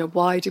country of,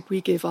 why did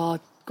we give our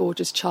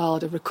gorgeous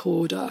child a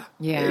recorder?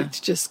 Yeah. It's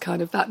just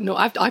kind of that. No,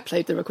 I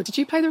played the recorder. Did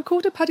you play the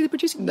recorder, Paddy the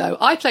producer? No,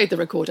 I played the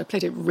recorder. I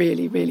played it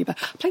really, really bad.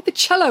 I played the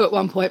cello at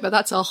one point, but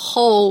that's a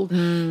whole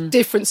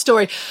different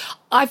story.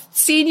 I've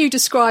seen you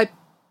describe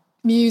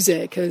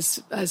music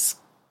as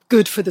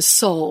good for the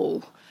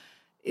soul.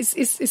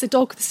 Is a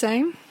dog the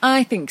same?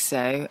 I think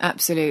so,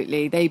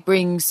 absolutely. They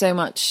bring so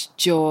much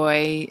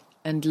joy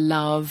and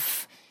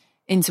love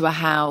into a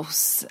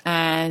house,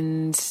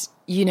 and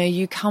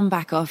you come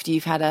back after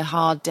you've had a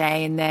hard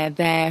day and they're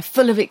there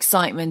full of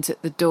excitement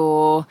at the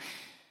door.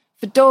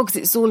 For dogs,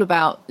 it's all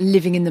about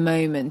living in the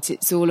moment.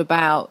 It's all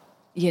about,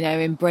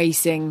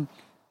 embracing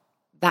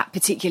that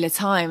particular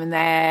time,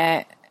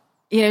 and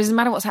it doesn't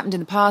matter what's happened in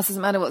the past,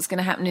 doesn't matter what's going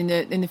to happen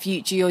in the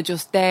future. You're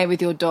just there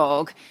with your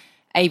dog,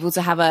 able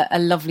to have a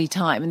lovely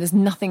time. And there's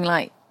nothing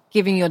like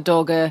giving your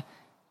dog a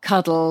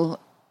cuddle,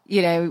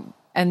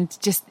 and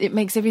just, it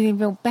makes everything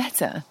feel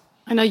better.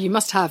 I know you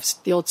must have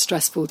the odd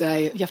stressful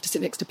day. You have to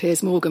sit next to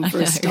Piers Morgan for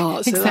a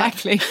start. So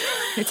exactly.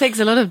 It takes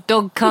a lot of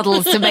dog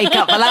cuddles to make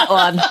up for that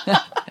one.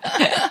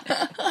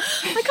 I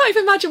can't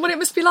even imagine what it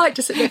must be like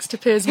to sit next to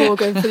Piers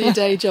Morgan for your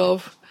day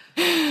job.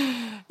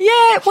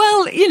 Yeah,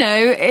 well,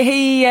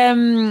 he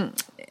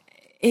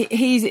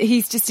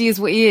is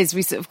what he is.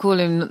 We sort of call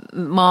him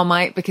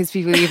Marmite because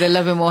people either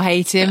love him or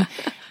hate him.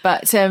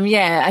 But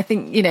I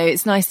think,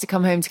 it's nice to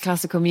come home to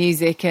classical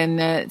music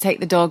and take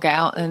the dog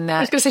out. And I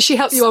was going to say, she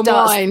helped you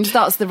unwind.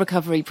 Starts the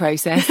recovery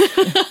process.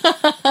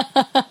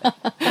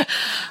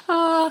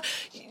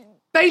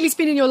 Bailey's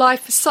been in your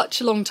life for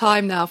such a long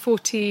time now,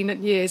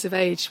 14 years of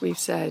age, we've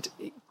said.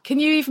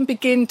 Can you even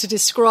begin to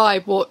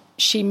describe what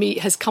she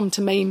has come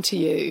to mean to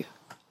you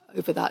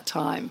over that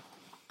time?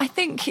 I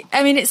think,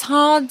 it's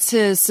hard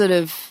to sort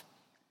of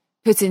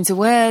put into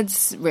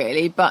words,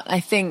 really. But I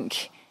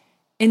think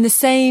in the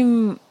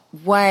same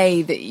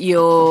way that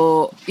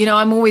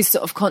I'm always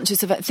sort of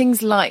conscious of it,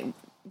 things like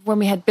when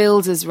we had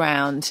builders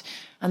round,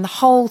 and the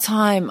whole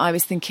time I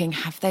was thinking,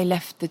 have they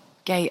left the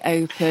gate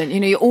open?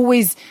 You're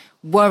always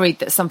worried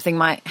that something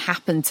might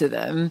happen to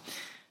them.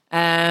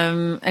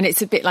 And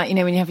it's a bit like,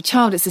 when you have a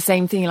child, it's the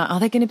same thing. You're like, are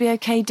they going to be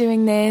okay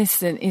doing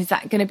this? And is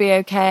that going to be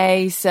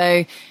okay?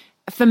 So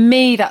for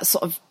me, that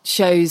sort of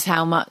shows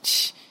how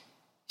much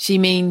she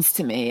means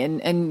to me.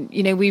 And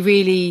we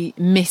really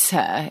miss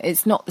her.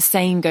 It's not the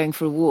same going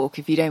for a walk.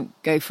 If you don't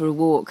go for a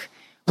walk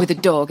with a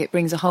dog, it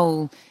brings a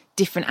whole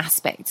different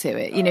aspect to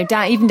it.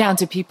 Even down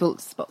to people,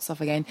 spots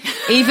off again,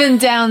 even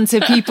down to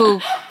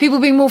people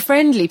being more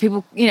friendly.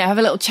 People, have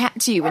a little chat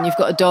to you when you've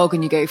got a dog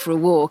and you go for a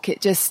walk.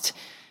 It just,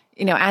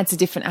 adds a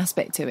different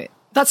aspect to it.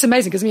 That's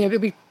amazing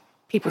because,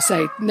 people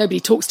say nobody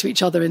talks to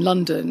each other in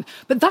London,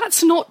 but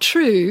that's not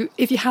true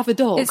if you have a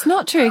dog. It's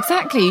not true,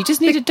 exactly. You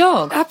just need a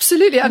dog.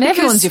 Absolutely. And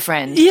everyone's your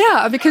friend.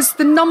 Yeah, because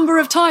the number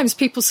of times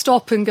people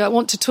stop and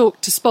want to talk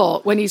to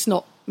Spot when he's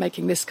not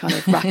making this kind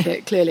of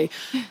racket, clearly.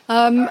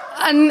 And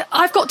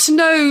I've got to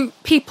know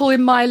people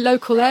in my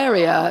local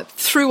area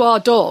through our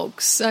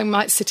dogs. I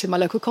might sit in my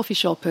local coffee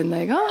shop and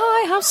they go, oh,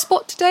 hi, how's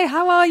Spot today?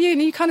 How are you?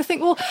 And you kind of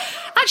think, well,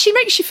 actually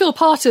makes you feel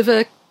part of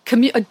a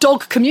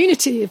dog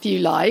community, if you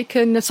like,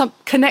 and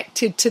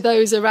connected to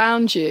those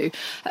around you.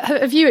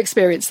 Have you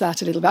experienced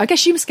that a little bit? I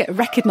guess you must get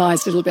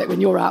recognised a little bit when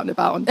you're out and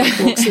about on dog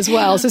walks as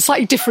well. So it's a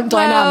slightly different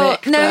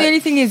dynamic. No, the only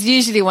thing is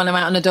usually when I'm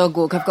out on a dog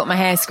walk, I've got my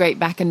hair scraped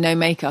back and no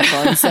makeup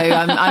on. So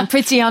I'm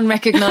pretty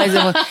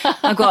unrecognisable.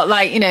 I've got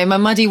my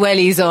muddy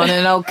wellies on and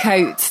an old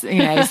coat,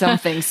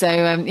 something. So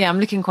I'm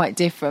looking quite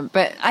different.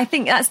 But I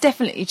think that's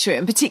definitely true.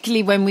 And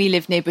particularly when we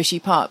lived near Bushy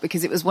Park,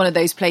 because it was one of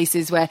those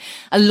places where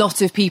a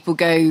lot of people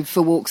go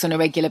for walks on a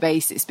regular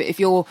basis. But if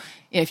you're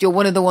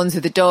one of the ones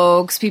with the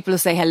dogs, people will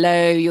say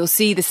hello, you'll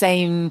see the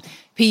same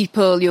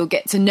people, you'll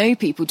get to know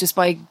people just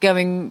by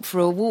going for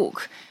a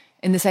walk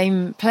in the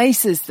same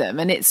place as them.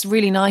 And it's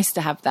really nice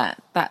to have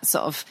that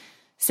sort of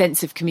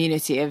sense of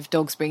community of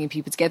dogs bringing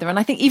people together. And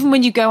I think even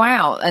when you go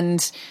out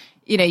and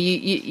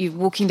you're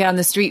walking down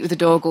the street with a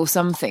dog or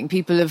something,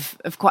 people have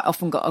quite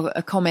often got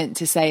a comment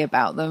to say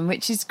about them,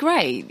 which is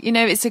great.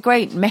 It's a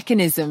great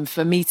mechanism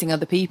for meeting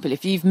other people.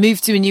 If you've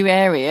moved to a new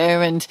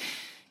area and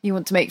you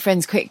want to make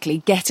friends quickly,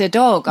 get a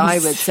dog, I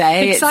would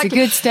say. Exactly. It's a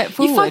good step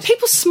forward. You find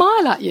people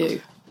smile at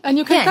you. And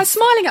you're they're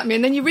smiling at me,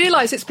 and then you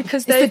realise it's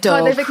because they're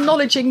kind of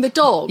acknowledging the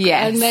dog.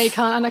 Yes. And they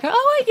kind of go,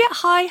 oh, yeah,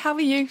 hi, how are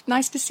you?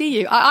 Nice to see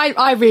you.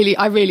 I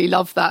really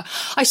love that.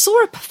 I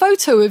saw a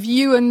photo of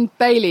you and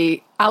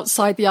Bailey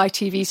outside the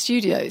ITV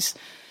studios.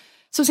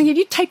 So I was thinking, have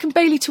you taken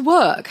Bailey to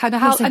work? And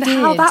how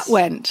that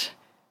went?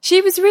 She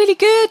was really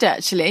good,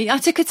 actually. I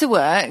took her to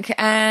work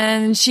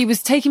and she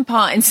was taking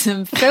part in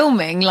some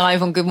filming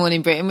live on Good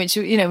Morning Britain, which,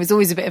 was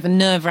always a bit of a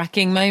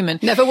nerve-wracking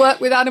moment. Never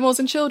worked with animals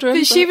and children.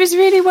 But she was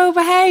really well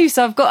behaved.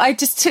 So I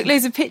just took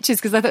loads of pictures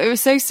because I thought it was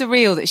so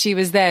surreal that she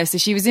was there. So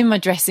she was in my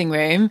dressing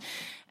room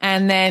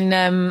and then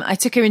I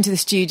took her into the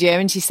studio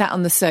and she sat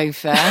on the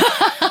sofa.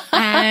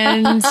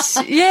 And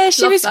yeah,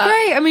 she was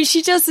great. I mean,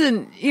 she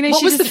doesn't,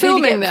 what was the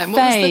filming then?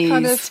 What was the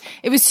kind of...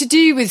 It was to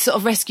do with sort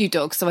of rescue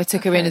dogs. So I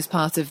took her in as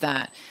part of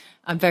that.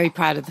 I'm very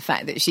proud of the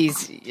fact that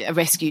she's a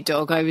rescue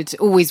dog. I would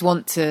always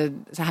want to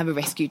have a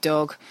rescue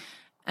dog.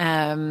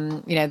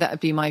 That would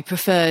be my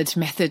preferred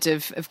method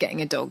of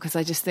getting a dog, because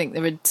I just think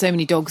there are so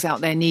many dogs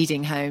out there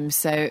needing homes.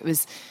 So it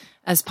was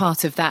as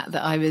part of that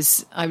I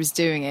was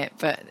doing it.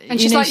 But and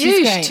she's like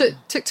you, she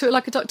took to it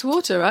like a duck to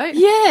water, right?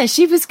 Yeah,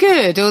 she was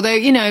good.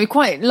 Although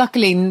quite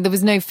luckily there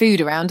was no food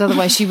around.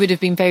 Otherwise, she would have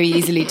been very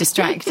easily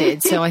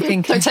distracted. So I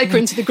think don't take her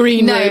into the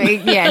green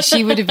room. Yeah,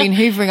 she would have been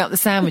hoovering up the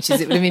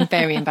sandwiches. It would have been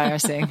very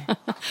embarrassing.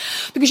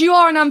 Because you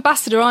are an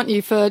ambassador, aren't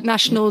you, for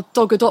National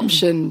Dog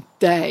Adoption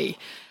Day?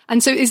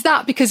 And so is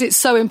that because it's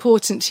so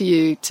important to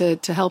you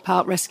to help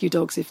out rescue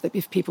dogs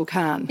if people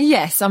can?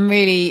 Yes, I'm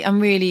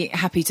really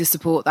happy to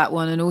support that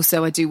one. And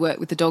also I do work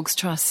with the Dogs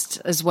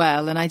Trust as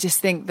well. And I just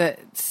think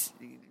that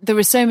there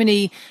are so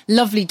many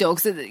lovely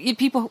dogs that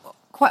people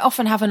quite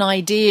often have an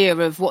idea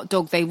of what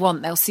dog they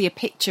want. They'll see a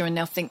picture and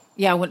they'll think,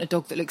 yeah, I want a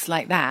dog that looks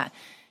like that.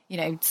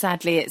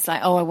 Sadly, it's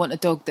like, oh, I want a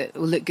dog that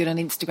will look good on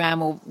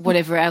Instagram or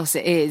whatever else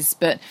it is.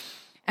 But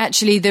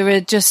actually, there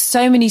are just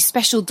so many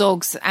special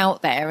dogs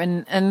out there.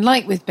 And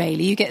like with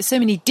Bailey, you get so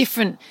many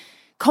different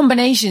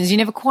combinations. You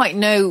never quite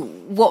know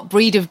what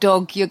breed of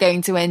dog you're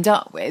going to end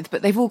up with,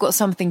 but they've all got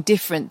something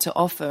different to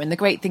offer. And the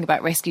great thing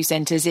about rescue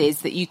centres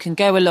is that you can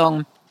go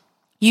along,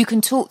 you can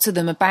talk to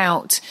them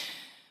about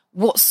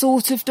what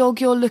sort of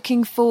dog you're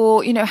looking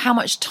for, how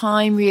much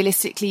time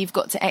realistically you've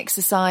got to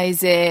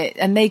exercise it.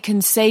 And they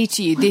can say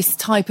to you, this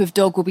type of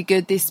dog will be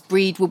good, this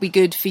breed will be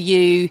good for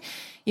you.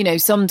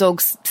 Some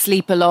dogs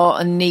sleep a lot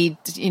and need,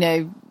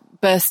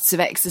 bursts of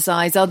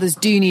exercise. Others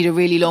do need a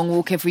really long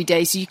walk every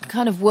day. So you can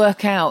kind of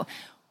work out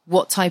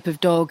what type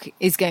of dog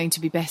is going to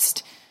be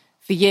best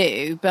for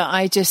you. But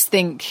I just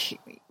think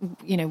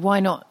why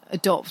not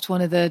adopt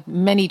one of the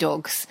many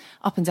dogs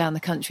up and down the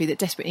country that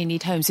desperately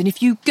need homes? And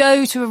if you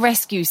go to a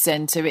rescue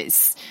centre,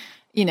 it's,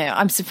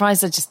 I'm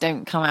surprised I just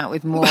don't come out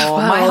with more. Wow.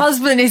 My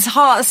husband, his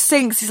heart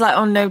sinks. He's like,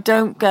 oh no,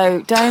 don't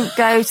go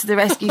to the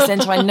rescue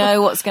centre. I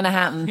know what's going to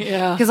happen.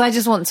 Yeah. Because I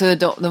just want to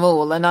adopt them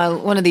all.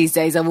 And one of these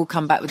days I will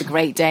come back with a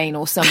Great Dane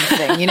or something,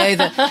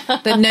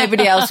 that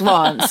nobody else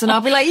wants. And I'll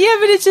be like, yeah,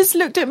 but it just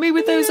looked at me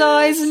with those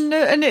eyes and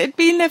it'd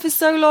been there for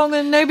so long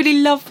and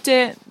nobody loved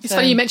it. It's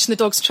funny you mentioned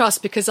the Dogs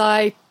Trust, because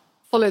I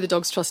follow the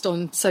Dogs Trust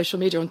on social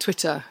media, on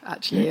Twitter,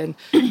 actually. And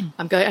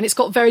and it's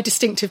got very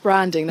distinctive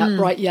branding, that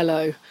bright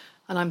yellow.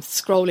 And I'm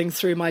scrolling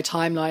through my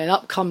timeline, and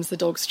up comes the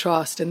Dogs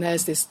Trust, and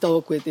there's this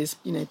dog with his,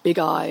 big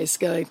eyes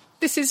going,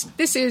 this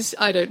is,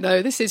 I don't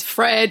know, this is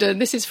Fred,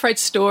 and this is Fred's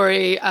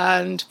story,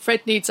 and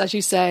Fred needs, as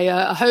you say,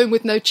 a home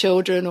with no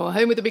children, or a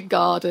home with a big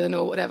garden,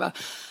 or whatever.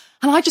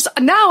 And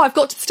now I've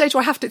got to the stage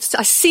where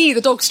I see the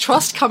Dogs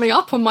Trust coming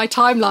up on my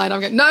timeline.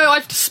 I'm going, no, I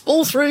have to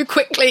spool through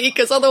quickly,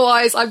 because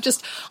otherwise I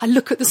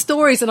look at the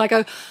stories and I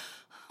go,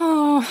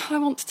 oh, I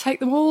want to take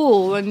them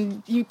all,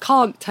 and you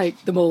can't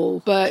take them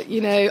all. But,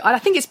 I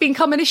think it's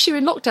become an issue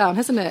in lockdown,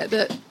 hasn't it,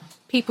 that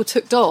people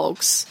took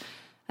dogs,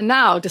 and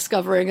now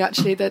discovering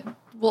actually that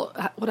what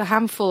a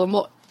handful and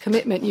what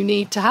commitment you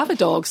need to have a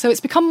dog. So it's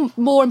become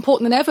more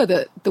important than ever,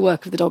 that the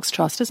work of the Dogs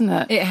Trust, isn't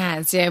it? It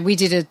has, yeah. We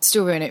did a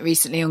story on it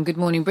recently on Good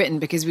Morning Britain,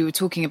 because we were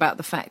talking about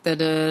the fact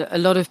that a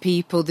lot of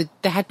people,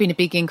 there had been a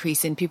big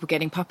increase in people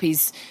getting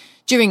puppies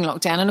during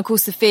lockdown. And of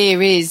course the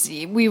fear is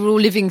we were all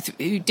living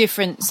through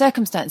different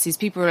circumstances.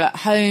 People were at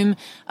home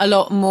a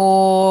lot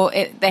more.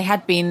 They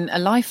had been a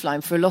lifeline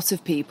for a lot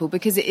of people,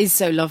 because it is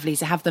so lovely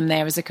to have them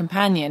there as a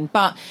companion.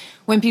 But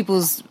when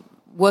people's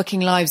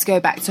working lives go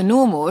back to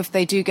normal, if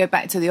they do go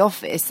back to the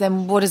office,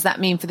 then what does that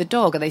mean for the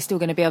dog? Are they still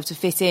going to be able to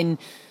fit in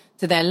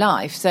to their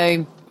life?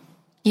 So,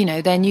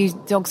 their new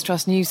Dogs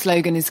Trust new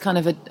slogan is kind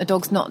of a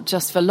dog's not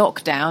just for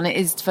lockdown, it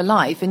is for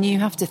life. And you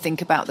have to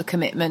think about the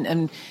commitment,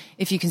 and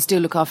if you can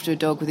still look after a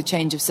dog with a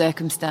change of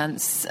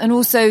circumstance. And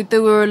also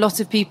there were a lot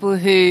of people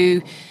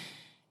who,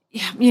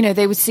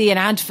 they would see an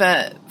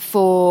advert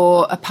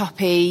for a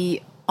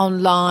puppy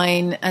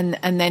online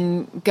and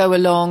then go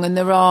along, and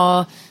there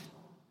are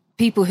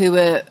people who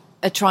are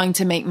trying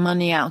to make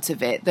money out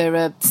of it. There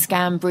are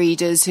scam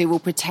breeders who will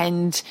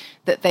pretend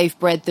that they've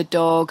bred the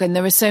dog, and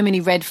there are so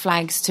many red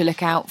flags to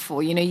look out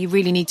for. You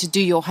really need to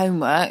do your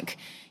homework.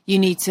 You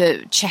need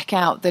to check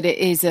out that it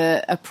is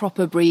a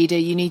proper breeder.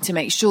 You need to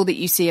make sure that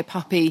you see a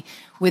puppy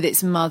with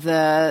its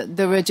mother.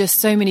 There are just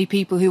so many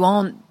people who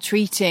aren't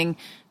treating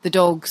the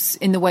dogs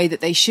in the way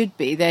that they should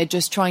be. They're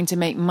just trying to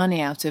make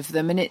money out of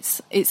them, and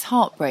it's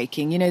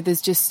heartbreaking.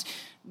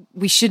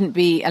 We shouldn't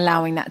be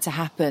allowing that to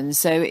happen.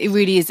 So it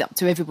really is up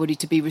to everybody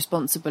to be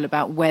responsible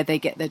about where they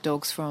get their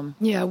dogs from.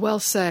 Yeah, well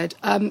said.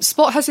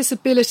 Spot has this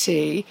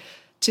ability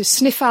to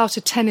sniff out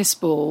a tennis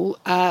ball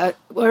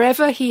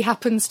wherever he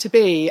happens to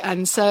be.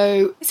 And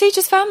so... Has he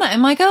just found that in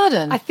my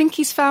garden? I think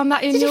he's found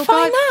that in your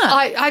garden. Did you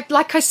find that?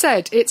 Like I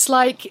said, it's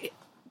like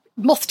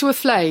moth to a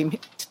flame,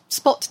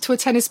 spot to a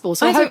tennis ball.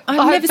 So I hope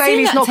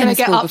Bailey's not going to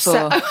get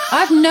upset.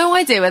 I have no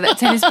idea where that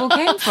tennis ball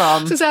came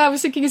from. So I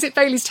was thinking, is it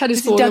Bailey's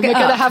tennis ball? And we're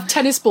going to have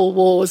tennis ball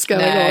wars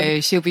going on. No,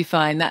 she'll be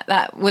fine.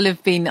 That will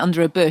have been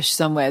under a bush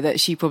somewhere that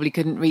she probably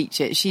couldn't reach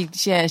it. She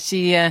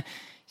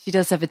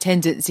does have a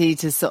tendency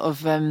to sort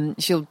of,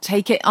 she'll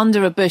take it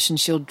under a bush and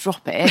she'll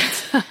drop it.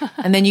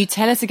 And then you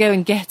tell her to go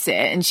and get it.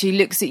 And she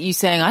looks at you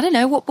saying, I don't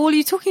know, what ball are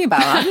you talking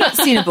about? I've not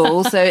seen a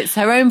ball. So it's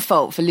her own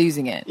fault for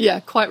losing it. Yeah,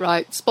 quite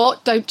right.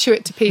 Spot, don't chew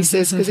it to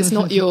pieces because it's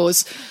not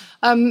yours.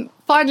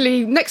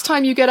 Finally, next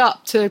time you get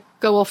up to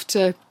go off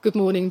to Good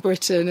Morning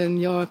Britain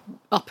and you're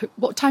up,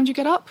 what time do you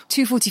get up?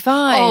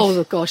 2:45.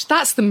 Oh, gosh,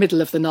 that's the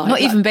middle of the night.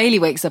 Not even Bailey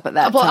wakes up at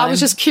that time. I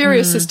was just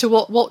curious as to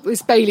what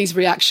is Bailey's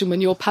reaction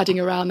when you're padding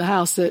around the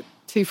house at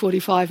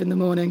 2:45 in the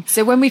morning.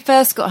 So when we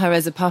first got her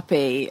as a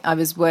puppy, I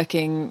was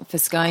working for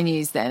Sky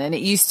News then, and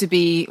it used to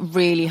be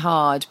really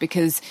hard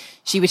because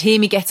she would hear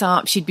me get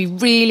up, she'd be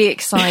really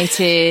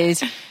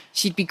excited,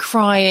 she'd be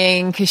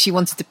crying because she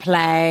wanted to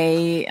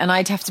play, and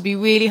I'd have to be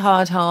really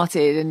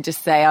hard-hearted and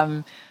just say,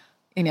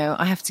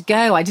 I have to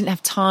go. I didn't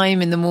have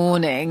time in the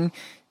morning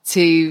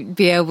to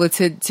be able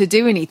to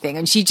do anything.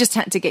 And she just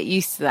had to get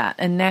used to that.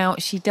 And now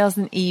she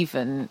doesn't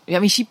even,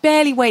 she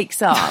barely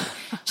wakes up.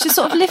 She'll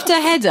sort of lift her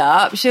head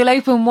up, she'll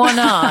open one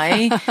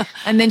eye,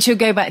 and then she'll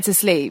go back to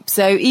sleep.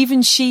 So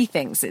even she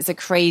thinks it's a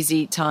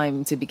crazy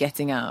time to be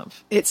getting up.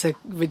 It's a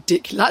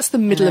ridiculous, that's the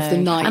middle of the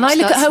night. And I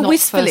look at her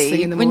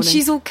wistfully when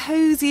she's all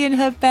cozy in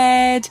her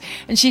bed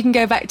and she can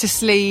go back to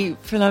sleep.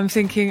 And I'm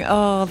thinking,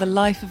 oh, the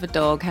life of a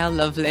dog, how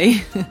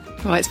lovely.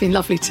 Right, it's been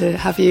lovely to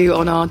have you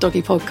on our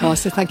doggy podcast.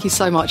 So thank you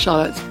so much,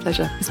 Charlotte. It's a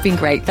pleasure. It's been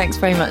great. Thanks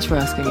very much for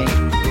asking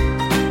me.